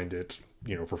can find it,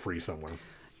 for free somewhere.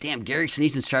 Damn, Gary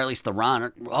Sinise and Charlize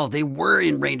Theron. Oh, they were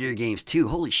in Reindeer Games too.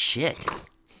 Holy shit.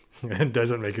 And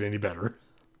doesn't make it any better.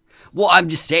 Well, I'm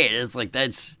just saying, it's like,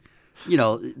 that's,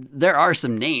 there are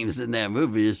some names in that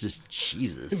movie. It's just,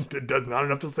 Jesus. It does not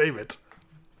enough to save it.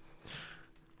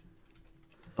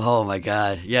 Oh my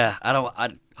God. Yeah.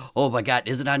 Oh my God.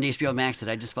 Is it on HBO Max? Did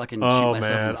I just fucking shoot myself in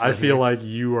the foot I feel like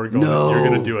you're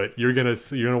going to do it. You're going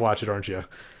to watch it, aren't you?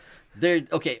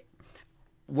 Okay.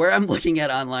 Where I'm looking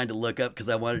at online to look up, because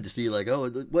I wanted to see, like, oh,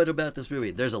 what about this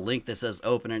movie? There's a link that says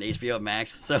open on HBO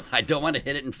Max, so I don't want to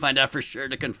hit it and find out for sure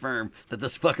to confirm that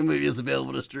this fucking movie is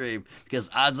available to stream, because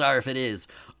odds are, if it is,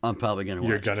 I'm probably gonna watch.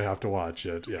 You're gonna have to watch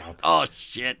it. Yeah. Oh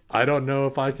shit. I don't know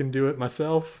if I can do it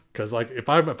myself because, like, if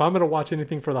I'm gonna watch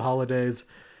anything for the holidays.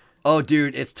 Oh,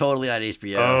 dude, it's totally on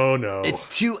HBO. Oh no, it's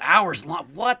 2 hours long.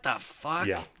 What the fuck?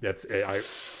 Yeah,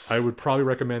 I would probably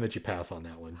recommend that you pass on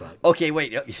that one. But okay,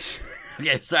 wait.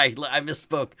 Okay, sorry, I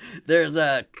misspoke.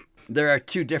 There are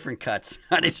 2 different cuts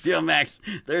on HBO Max.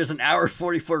 There's an hour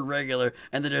 44 regular,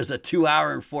 and then there's a 2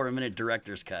 hour and 4-minute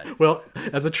director's cut. Well,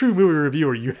 as a true movie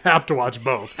reviewer, you have to watch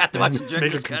both. Have to watch the make a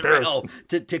director's cut. comparison.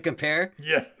 Oh, to compare?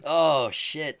 Yeah. Oh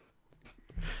shit,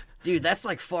 dude, that's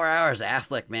like 4 hours.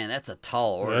 Affleck, man, that's a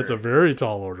tall order. That's a very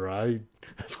tall order.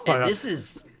 That's why. And this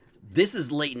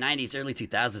is late 90s, early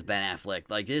 2000s Ben Affleck.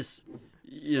 Like this.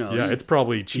 You know, yeah, it's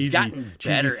probably cheesy, he's gotten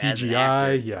better cheesy as an CGI.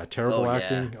 actor. Yeah, terrible Oh, yeah.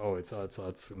 acting. Oh, it's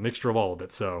a mixture of all of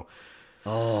it. So,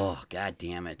 oh god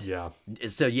damn it. yeah,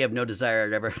 So you have no desire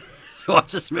to ever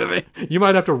watch this movie? you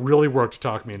might have to really work to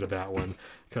talk me into that one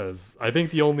because I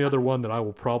think the only other one that I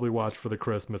will probably watch for the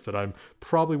Christmas that I'm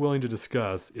probably willing to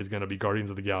discuss is going to be Guardians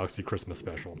of the Galaxy Christmas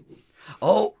Special.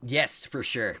 Oh yes, for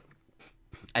sure.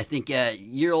 I think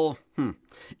you'll.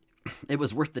 It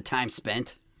was worth the time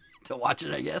spent to watch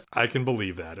it, I guess. I can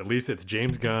believe that. At least it's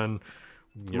James Gunn,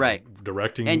 right,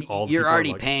 directing, and all the you're people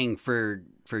already like, paying for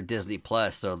Disney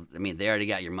Plus, so I mean they already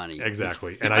got your money.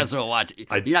 Exactly, And and I will watch it.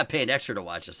 You're not paying extra to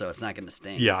watch it, so it's not going to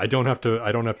stink. Yeah, I don't have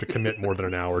to commit more than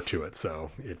an hour to it,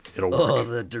 so it'll work. Oh,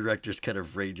 the director's cut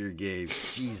of Ranger Games.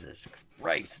 Jesus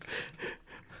Christ.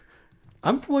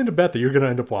 I'm willing to bet that you're going to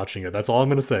end up watching it. That's all I'm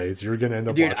going to say is you're going to end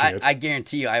up Dude, watching it. I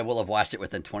guarantee you I will have watched it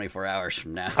within 24 hours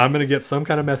from now. I'm going to get some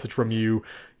kind of message from you,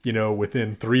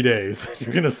 within 3 days.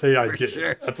 You're going to say I did sure.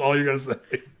 it. That's all you're going to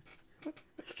say.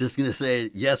 It's just going to say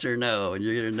yes or no, and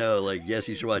you're going to know, like, yes,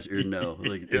 you should watch it, or no.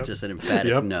 Like, Yep. It's just an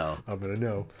emphatic Yep. no. I'm going to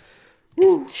know.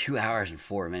 It's 2 hours and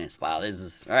 4 minutes. Wow, this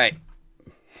is... All right.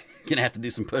 Gonna have to do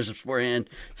some push-ups beforehand,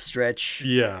 stretch,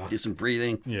 Yeah. do some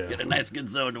breathing, Yeah. get a nice good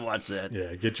zone to watch that.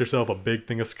 Yeah, get yourself a big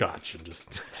thing of scotch and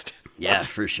just... Yeah,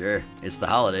 for sure. It's the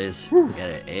holidays.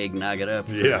 Gotta eggnog it up.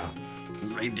 Yeah.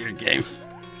 Reindeer games.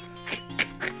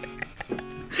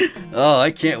 Oh, I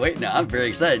can't wait now. I'm very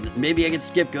excited. Maybe I can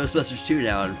skip Ghostbusters 2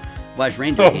 now and watch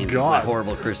Reindeer Oh, Games. It's my God.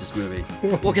 horrible Christmas movie.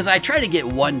 Well, because I try to get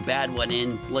one bad one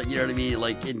in. Like, you know what I mean?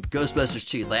 Like in Ghostbusters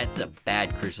 2, that's a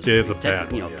bad Christmas It movie. is a bad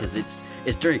one, You know, because yes.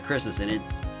 it's during Christmas and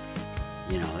it's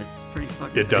pretty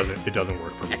fucking It doesn't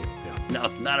work for me. Yeah. No,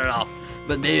 not at all.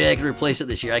 But maybe I can replace it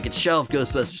this year. I can shelve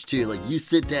Ghostbusters 2. Like, you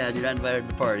sit down, you're not invited to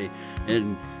the party,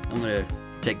 and I'm going to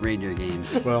take Reindeer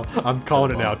Games. Well, I'm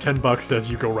calling it now. $10 says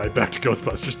you go right back to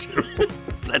Ghostbusters 2.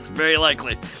 That's very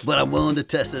likely, but I'm willing to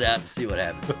test it out to see what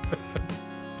happens.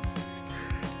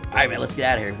 All right, man, let's get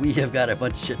out of here. We have got a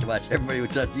bunch of shit to watch. Everybody, we'll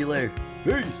talk to you later.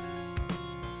 Peace.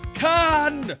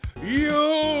 Can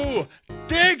you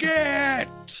dig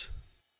it?